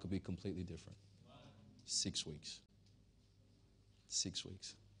 Your life could be completely different. 6 weeks. 6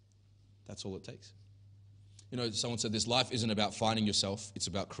 weeks. That's all it takes. You know, someone said this life isn't about finding yourself, it's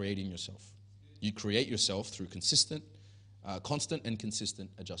about creating yourself. You create yourself through constant and consistent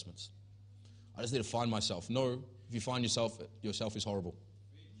adjustments. I just need to find myself. No, if you find yourself is horrible.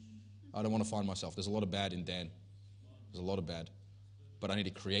 I don't want to find myself. There's a lot of bad in Dan. There's a lot of bad. But I need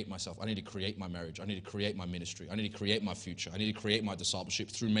to create myself. I need to create my marriage. I need to create my ministry. I need to create my future. I need to create my discipleship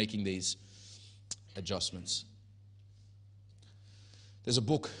through making these adjustments. There's a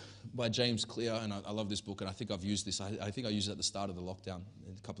book by James Clear, and I love this book, and I think I've used this. I think I used it at the start of the lockdown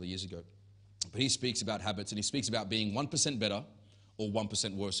a couple of years ago. But he speaks about habits, and he speaks about being 1% better or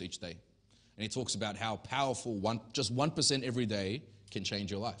 1% worse each day. And he talks about how powerful just 1% every day can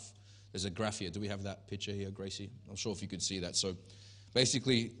change your life. There's a graph here. Do we have that picture here, Gracie? I'm sure if you could see that. So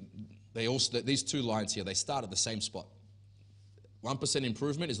basically, these two lines here, they start at the same spot. 1%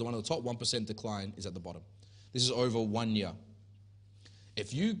 improvement is the one at the top, 1% decline is at the bottom. This is over 1 year.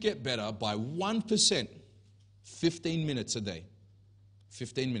 If you get better by 1%, 15 minutes a day,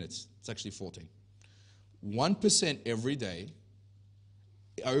 15 minutes, it's actually 14. 1% every day,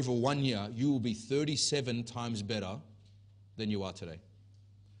 over 1 year, you will be 37 times better than you are today.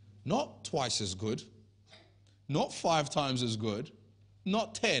 Not twice as good, not 5 times as good,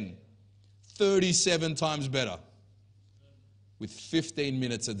 not 10, 37 times better with 15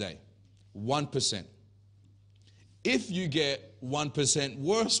 minutes a day, 1%. If you get 1%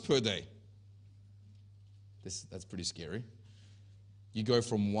 worse per day, that's pretty scary. You go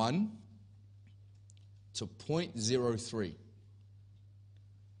from 1 to 0.03.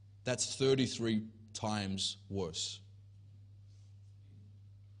 That's 33 times worse.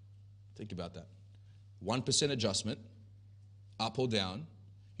 Think about that. 1% adjustment, up or down,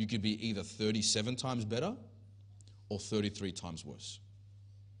 you could be either 37 times better or 33 times worse.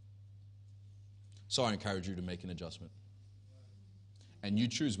 So I encourage you to make an adjustment. And you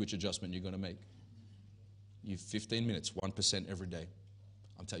choose which adjustment you're going to make. You 15 minutes, 1% every day.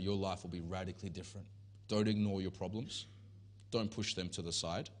 I'm telling you, your life will be radically different. Don't ignore your problems. Don't push them to the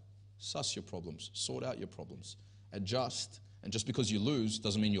side. Suss your problems. Sort out your problems. Adjust. And just because you lose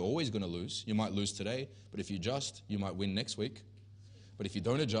doesn't mean you're always going to lose. You might lose today, but if you adjust, you might win next week. But if you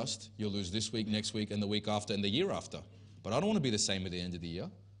don't adjust, you'll lose this week, next week, and the week after, and the year after. But I don't want to be the same at the end of the year.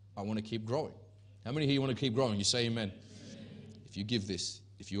 I want to keep growing. How many of you want to keep growing? You say amen. If you give this,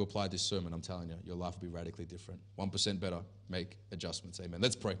 if you apply this sermon, I'm telling you, your life will be radically different. 1% better, make adjustments. Amen.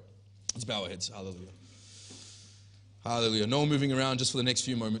 Let's pray. Let's bow our heads. Hallelujah. Hallelujah. No one moving around just for the next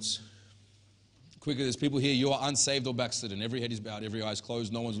few moments. Quickly, there's people here, you are unsaved or backslidden. Every head is bowed, every eye is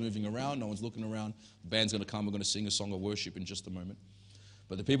closed. No one's moving around, no one's looking around. The band's going to come, we're going to sing a song of worship in just a moment.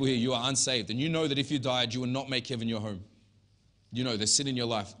 But the people here, you are unsaved. And you know that if you died, you will not make heaven your home. You know, there's sin in your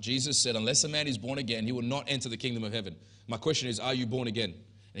life. Jesus said, unless a man is born again, he will not enter the kingdom of heaven. My question is, are you born again?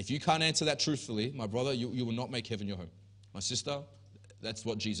 And if you can't answer that truthfully, my brother, you will not make heaven your home. My sister, that's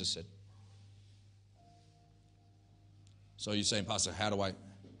what Jesus said. So you're saying, Pastor, how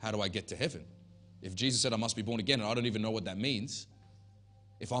do I get to heaven? If Jesus said I must be born again, and I don't even know what that means,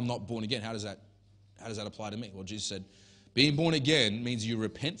 if I'm not born again, how does that apply to me? Well, Jesus said, being born again means you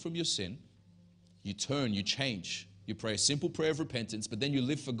repent from your sin, you turn, you change. You pray a simple prayer of repentance, but then you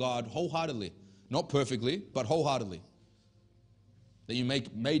live for God wholeheartedly. Not perfectly, but wholeheartedly. That you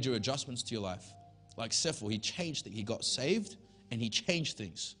make major adjustments to your life. Like Stephan, he changed it. He got saved and he changed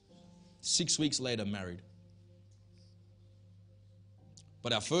things. 6 weeks later, married.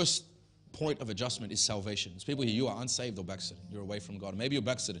 But our first point of adjustment is salvation. There's people here, you are unsaved or backslidden. You're away from God. Maybe you're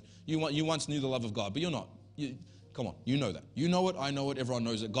backslidden. You once knew the love of God, but you're not. Come on, you know that. You know it, I know it, everyone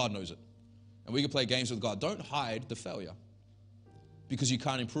knows it, God knows it. And we can play games with God. Don't hide the failure because you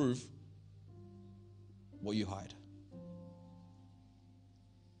can't improve what you hide.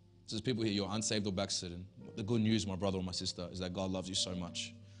 So there's people here, you're unsaved or backslidden. The good news, my brother or my sister, is that God loves you so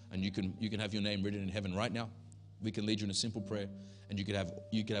much. And you can have your name written in heaven right now. We can lead you in a simple prayer, and you could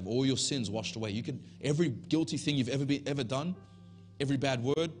have all your sins washed away. Every guilty thing you've ever done, every bad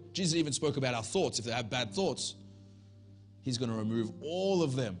word. Jesus even spoke about our thoughts. If they have bad thoughts, He's going to remove all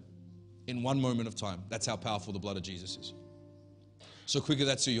of them in one moment of time. That's how powerful the blood of Jesus is. So quickly,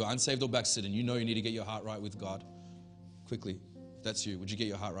 that's you. You're unsaved or backslidden. You know you need to get your heart right with God. Quickly, if that's you. Would you get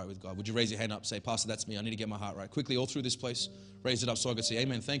your heart right with God? Would you raise your hand up? Say, Pastor, that's me. I need to get my heart right. Quickly, all through this place, raise it up so I can say,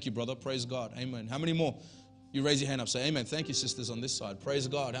 amen. Thank you, brother. Praise God. Amen. How many more? You raise your hand up. Say, amen. Thank you, sisters, on this side. Praise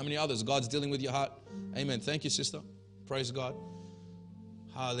God. How many others? God's dealing with your heart. Amen. Thank you, sister. Praise God.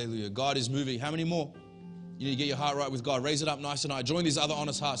 Hallelujah. God is moving. How many more? You need to get your heart right with God. Raise it up nice and high. Join these other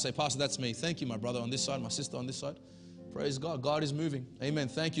honest hearts. Say, Pastor, that's me. Thank you, my brother on this side, my sister on this side. Praise God. God is moving. Amen.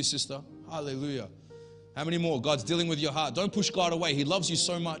 Thank you, sister. Hallelujah. How many more? God's dealing with your heart. Don't push God away. He loves you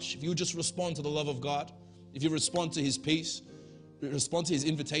so much. If you just respond to the love of God, if you respond to His peace, respond to His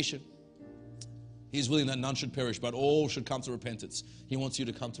invitation, He is willing that none should perish, but all should come to repentance. He wants you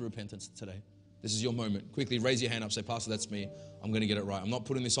to come to repentance today. This is your moment. Quickly raise your hand up. Say, Pastor, that's me. I'm going to get it right. I'm not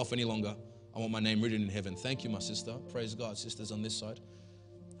putting this off any longer. I want my name written in heaven. Thank you, my sister. Praise God. Sisters on this side.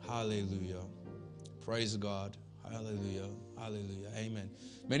 Hallelujah. Praise God. Hallelujah. Hallelujah. Amen.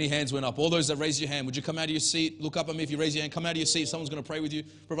 Many hands went up. All those that raised your hand, would you come out of your seat? Look up at me if you raise your hand. Come out of your seat. Someone's going to pray with you.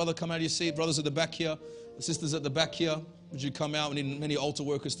 Brother, come out of your seat. Brothers at the back here. Sisters at the back here. Would you come out? We need many altar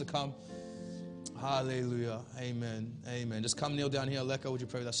workers to come. Hallelujah. Amen. Amen. Just come kneel down here. Leka, would you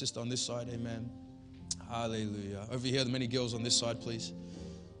pray with our sister on this side? Amen. Hallelujah. Over here, the many girls on this side, please.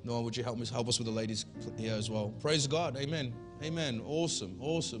 Noah, would you help us with the ladies here as well? Praise God. Amen. Amen. Awesome.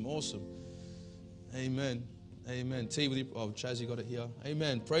 Awesome. Awesome. Amen. Amen. T with you. Oh, Chaz, you got it here.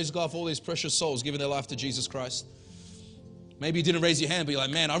 Amen. Praise God for all these precious souls giving their life to Jesus Christ. Maybe you didn't raise your hand, but you're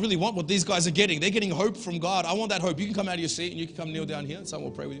like, man, I really want what these guys are getting. They're getting hope from God. I want that hope. You can come out of your seat and you can come kneel down here and someone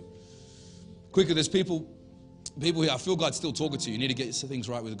will pray with you. Quickly, there's people here. I feel God's still talking to you. You need to get things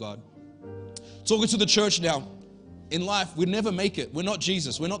right with God. Talking to the church now. In life, we never make it. We're not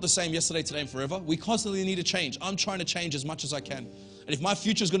Jesus. We're not the same yesterday, today, and forever. We constantly need to change. I'm trying to change as much as I can. And if my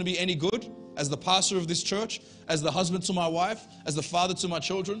future is going to be any good, as the pastor of this church, as the husband to my wife, as the father to my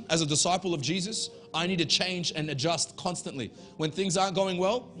children, as a disciple of Jesus, I need to change and adjust constantly. When things aren't going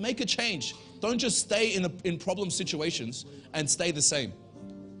well, make a change. Don't just stay in problem situations and stay the same.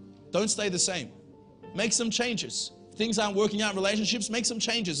 Don't stay the same. Make some changes. Things aren't working out in relationships, make some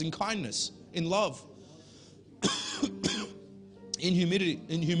changes in kindness, in love. in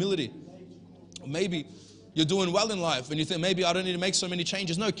humility. Maybe you're doing well in life and you think, maybe I don't need to make so many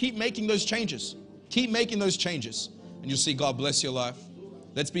changes. No, keep making those changes. Keep making those changes and you'll see God bless your life.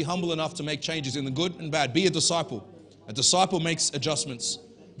 Let's be humble enough to make changes in the good and bad. Be a disciple. A disciple makes adjustments.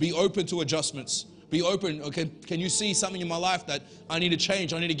 Be open to adjustments. Be open. Okay, can you see something in my life that I need to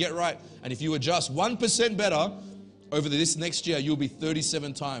change? I need to get right. And if you adjust 1% better over this next year, you'll be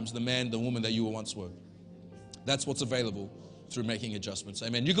 37 times the man, the woman that you once were. That's what's available through making adjustments.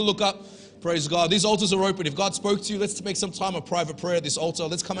 Amen. You can look up. Praise God. These altars are open. If God spoke to you, let's make some time of private prayer at this altar.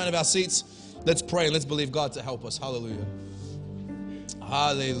 Let's come out of our seats. Let's pray and let's believe God to help us. Hallelujah.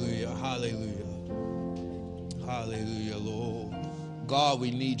 Hallelujah. Hallelujah. Hallelujah, Lord. God,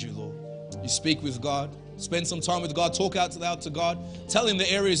 we need you, Lord. You speak with God. Spend some time with God. Talk out to God. Tell Him the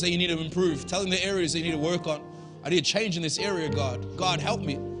areas that you need to improve. Tell Him the areas that you need to work on. I need to change in this area, God. God, help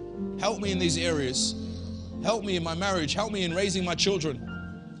me. Help me in these areas. Help me in my marriage. Help me in raising my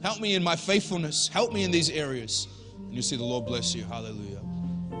children. Help me in my faithfulness. Help me in these areas. And you see the Lord bless you. Hallelujah.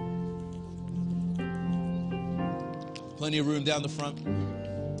 Plenty of room down the front.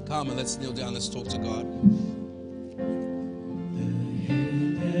 Come and let's kneel down. Let's talk to God.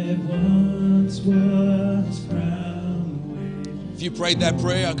 If you prayed that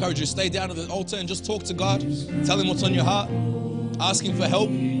prayer, I encourage you to stay down at the altar and just talk to God. Tell Him what's on your heart. Ask Him for help.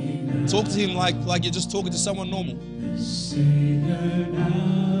 Talk to Him like you're just talking to someone normal. Savior,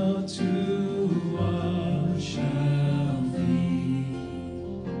 now to what shall be.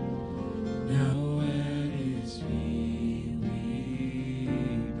 Now at His feet we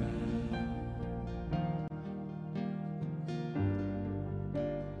bow.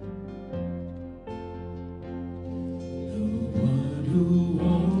 The one who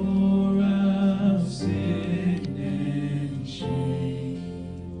wore our sin and shame,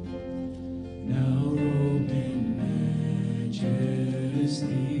 now robed in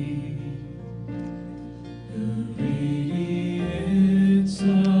majesty, the radiance of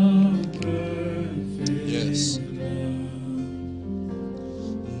perfect love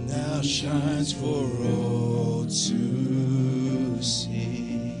now shines for all to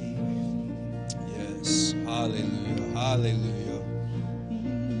see. Yes, hallelujah, hallelujah.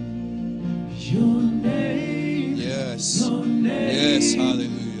 Your name Yes,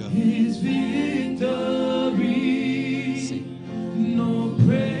 hallelujah. His victory. No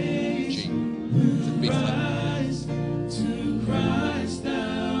praise will rise to Christ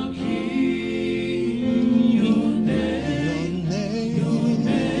our King. Your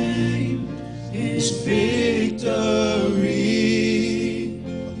name is victory.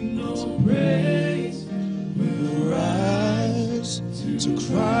 No praise will rise To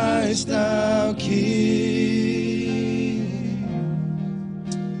Christ our King.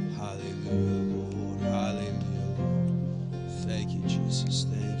 Hallelujah, Lord. Hallelujah, Lord. Thank you, Jesus.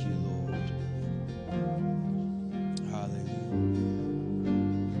 Thank you, Lord. Hallelujah.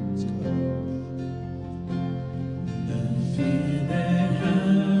 Let's go. the fear that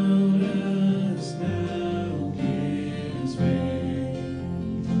held us now gives way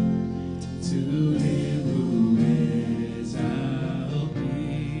to Him who is our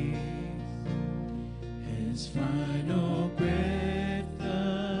peace. His final breath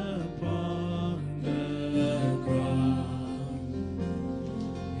upon the cross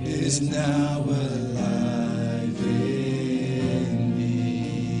Is now alive in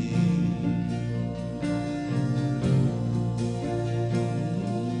me.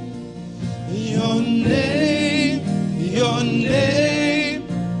 Your name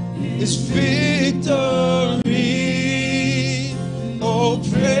is victory. Oh,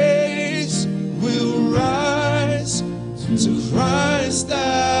 praise will rise to Christ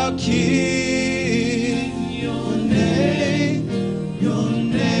our King. Your name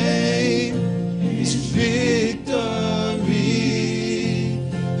is victory.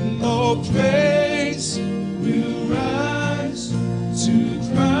 Oh, praise will rise to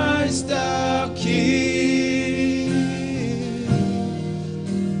Christ our King.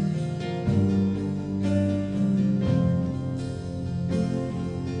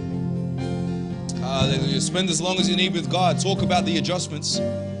 Hallelujah. Spend as long as you need with God. Talk about the adjustments.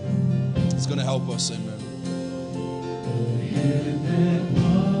 It's going to help us. Amen.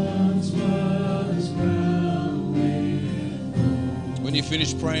 When you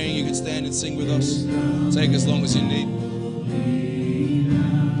finish praying, you can stand and sing with us. Take as long as you need.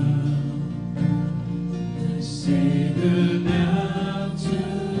 Savior now to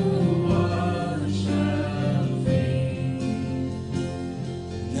wash our feet.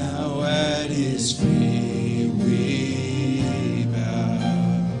 Now at His feet we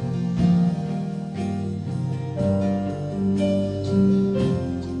bow.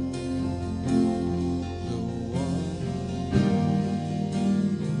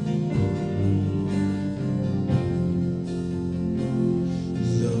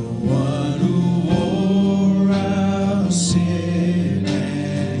 The one who wore our sin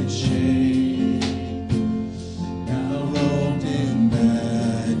and shame, now robed in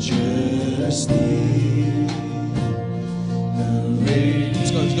majesty. The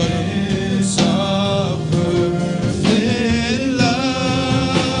radiance of perfect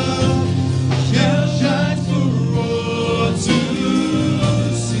love shall shine for all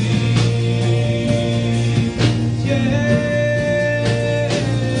to see. Yeah.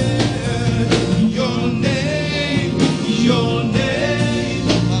 Your name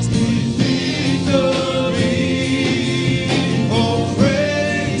is victory. Oh,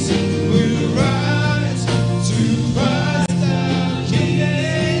 praise will rise to Christ our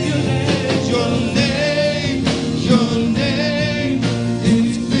King. Your name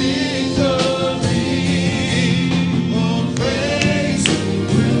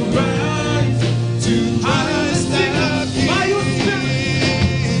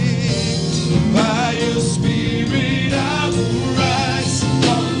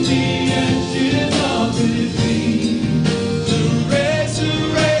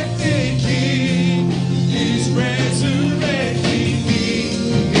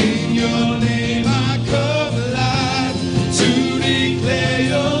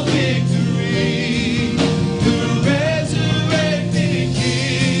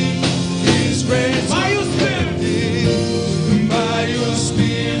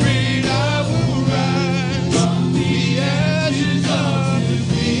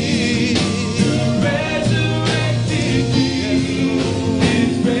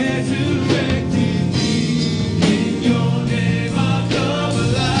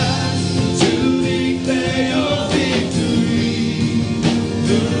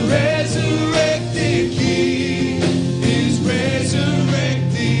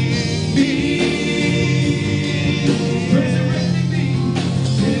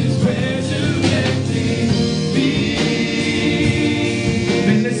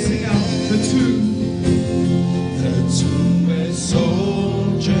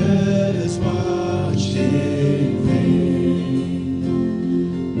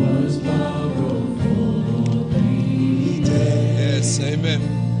Amen.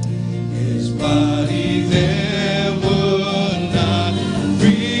 His body there would not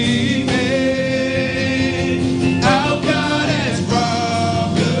remain. Our God has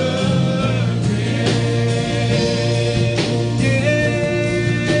conquered.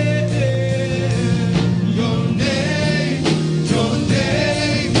 Yeah. Your name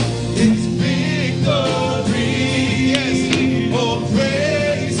is victory. Yes, oh,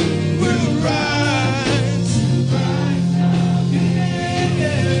 praise will rise.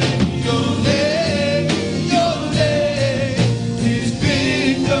 Your name is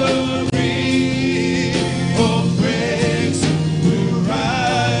victory. Oh, praise will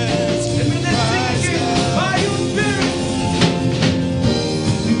rise.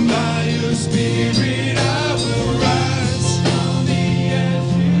 By your spirit, I will rise. On the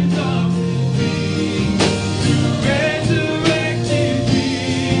ashes of defeat, the resurrected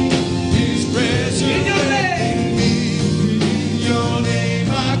King is resurrecting me. In your name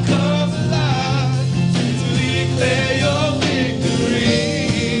I come alive to declare your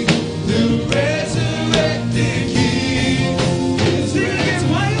victory. The resurrected King is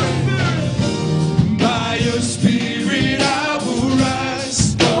resurrecting. By your spirit I will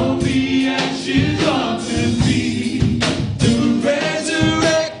rise. On the ashes of defeat, the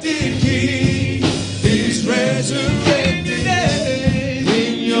resurrected King is resurrected.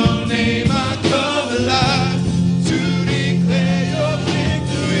 In your name I come alive to declare your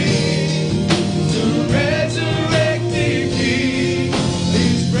victory. The resurrected King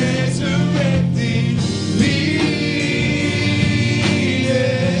is resurrecting me.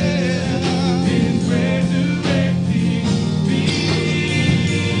 Yeah. Is resurrecting me.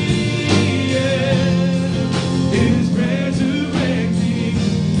 Yeah. Is resurrecting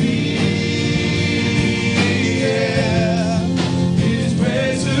me. Yeah. Is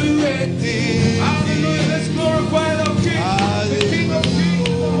resurrecting. Hallelujah. Let's glorify the King. The King of Kings,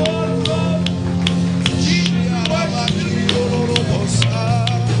 the Lord of Lords. Jesus, we worship you.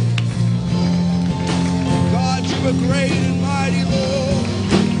 God, you are great and mighty, Lord.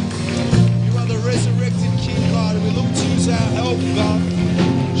 You are the resurrected King, God, and we look to you as our help, God.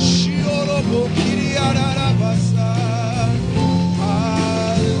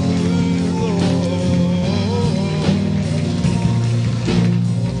 Hallelujah, Lord.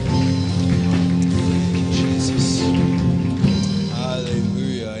 Jesus.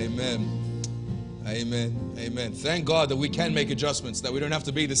 Hallelujah. Amen. Amen. Amen. Thank God that we can make adjustments, that we don't have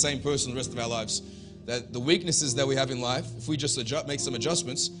to be the same person the rest of our lives. That the weaknesses that we have in life, if we just make some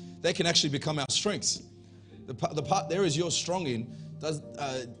adjustments, they can actually become our strengths. The part there is you're strong in,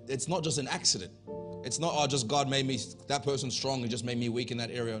 it's not just an accident. It's not, oh, just God made me, that person strong and just made me weak in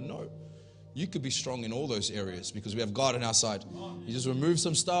that area. No. You could be strong in all those areas because we have God on our side. You just remove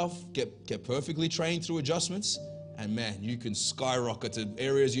some stuff, get perfectly trained through adjustments, and man, you can skyrocket to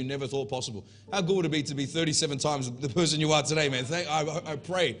areas you never thought possible. How good would it be to be 37 times the person you are today, man? I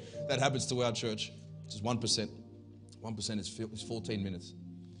pray that happens to our church. Just 1%. 1% is 14 minutes.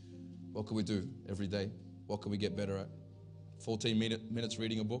 What can we do every day? What can we get better at? 14 minutes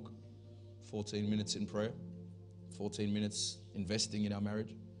reading a book. 14 minutes in prayer. 14 minutes investing in our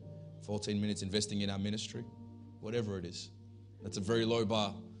marriage. 14 minutes investing in our ministry. Whatever it is. That's a very low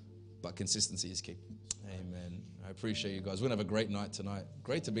bar, but consistency is key. Amen. I appreciate you guys. We're going to have a great night tonight.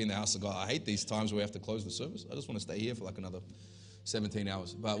 Great to be in the house of God. I hate these times where we have to close the service. I just want to stay here for like another 17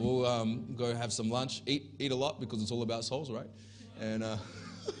 hours. But we'll go have some lunch, eat a lot because it's all about souls, right? And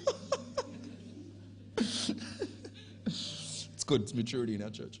it's good. It's maturity in our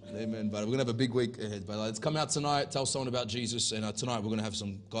church. Amen. But we're going to have a big week ahead. But let's come out tonight, tell someone about Jesus. And tonight we're going to have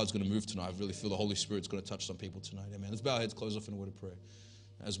God's going to move tonight. I really feel the Holy Spirit's going to touch some people tonight. Amen. Let's bow our heads, close off in a word of prayer.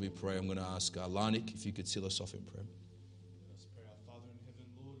 As we pray, I'm going to ask Lanik if you could seal us off in prayer. Let's pray. Our Father in heaven,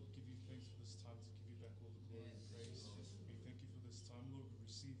 Lord, give you thanks for this time to give you back all the glory and praise. We thank you for this time, Lord. We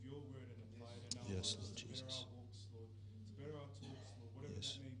receive your word and apply it in our Yes, lives Lord to Jesus. better our walks, Lord, to better our talks, Lord, whatever Yes.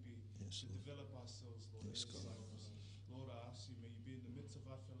 that may be, Yes, to Lord. develop ourselves, Lord, Yes, as God. disciples. Lord, I ask you, may you be in the midst of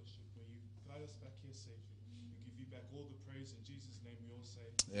our fellowship. May you guide us back here safely. We give you back all the praise. In Jesus' name we all say,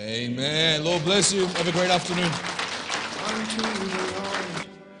 Amen. Lord bless you. Have a great afternoon. Unto the Lord,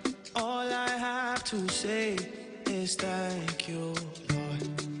 all I have to say is thank you, Lord.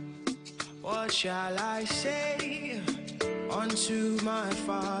 What shall I say unto my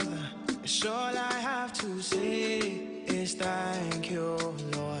Father? It's all I have to say is thank you,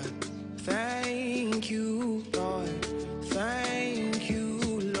 Lord. Thank you, Lord. Thank you,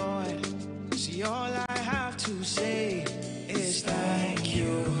 Lord. See, all I have to say is thank you.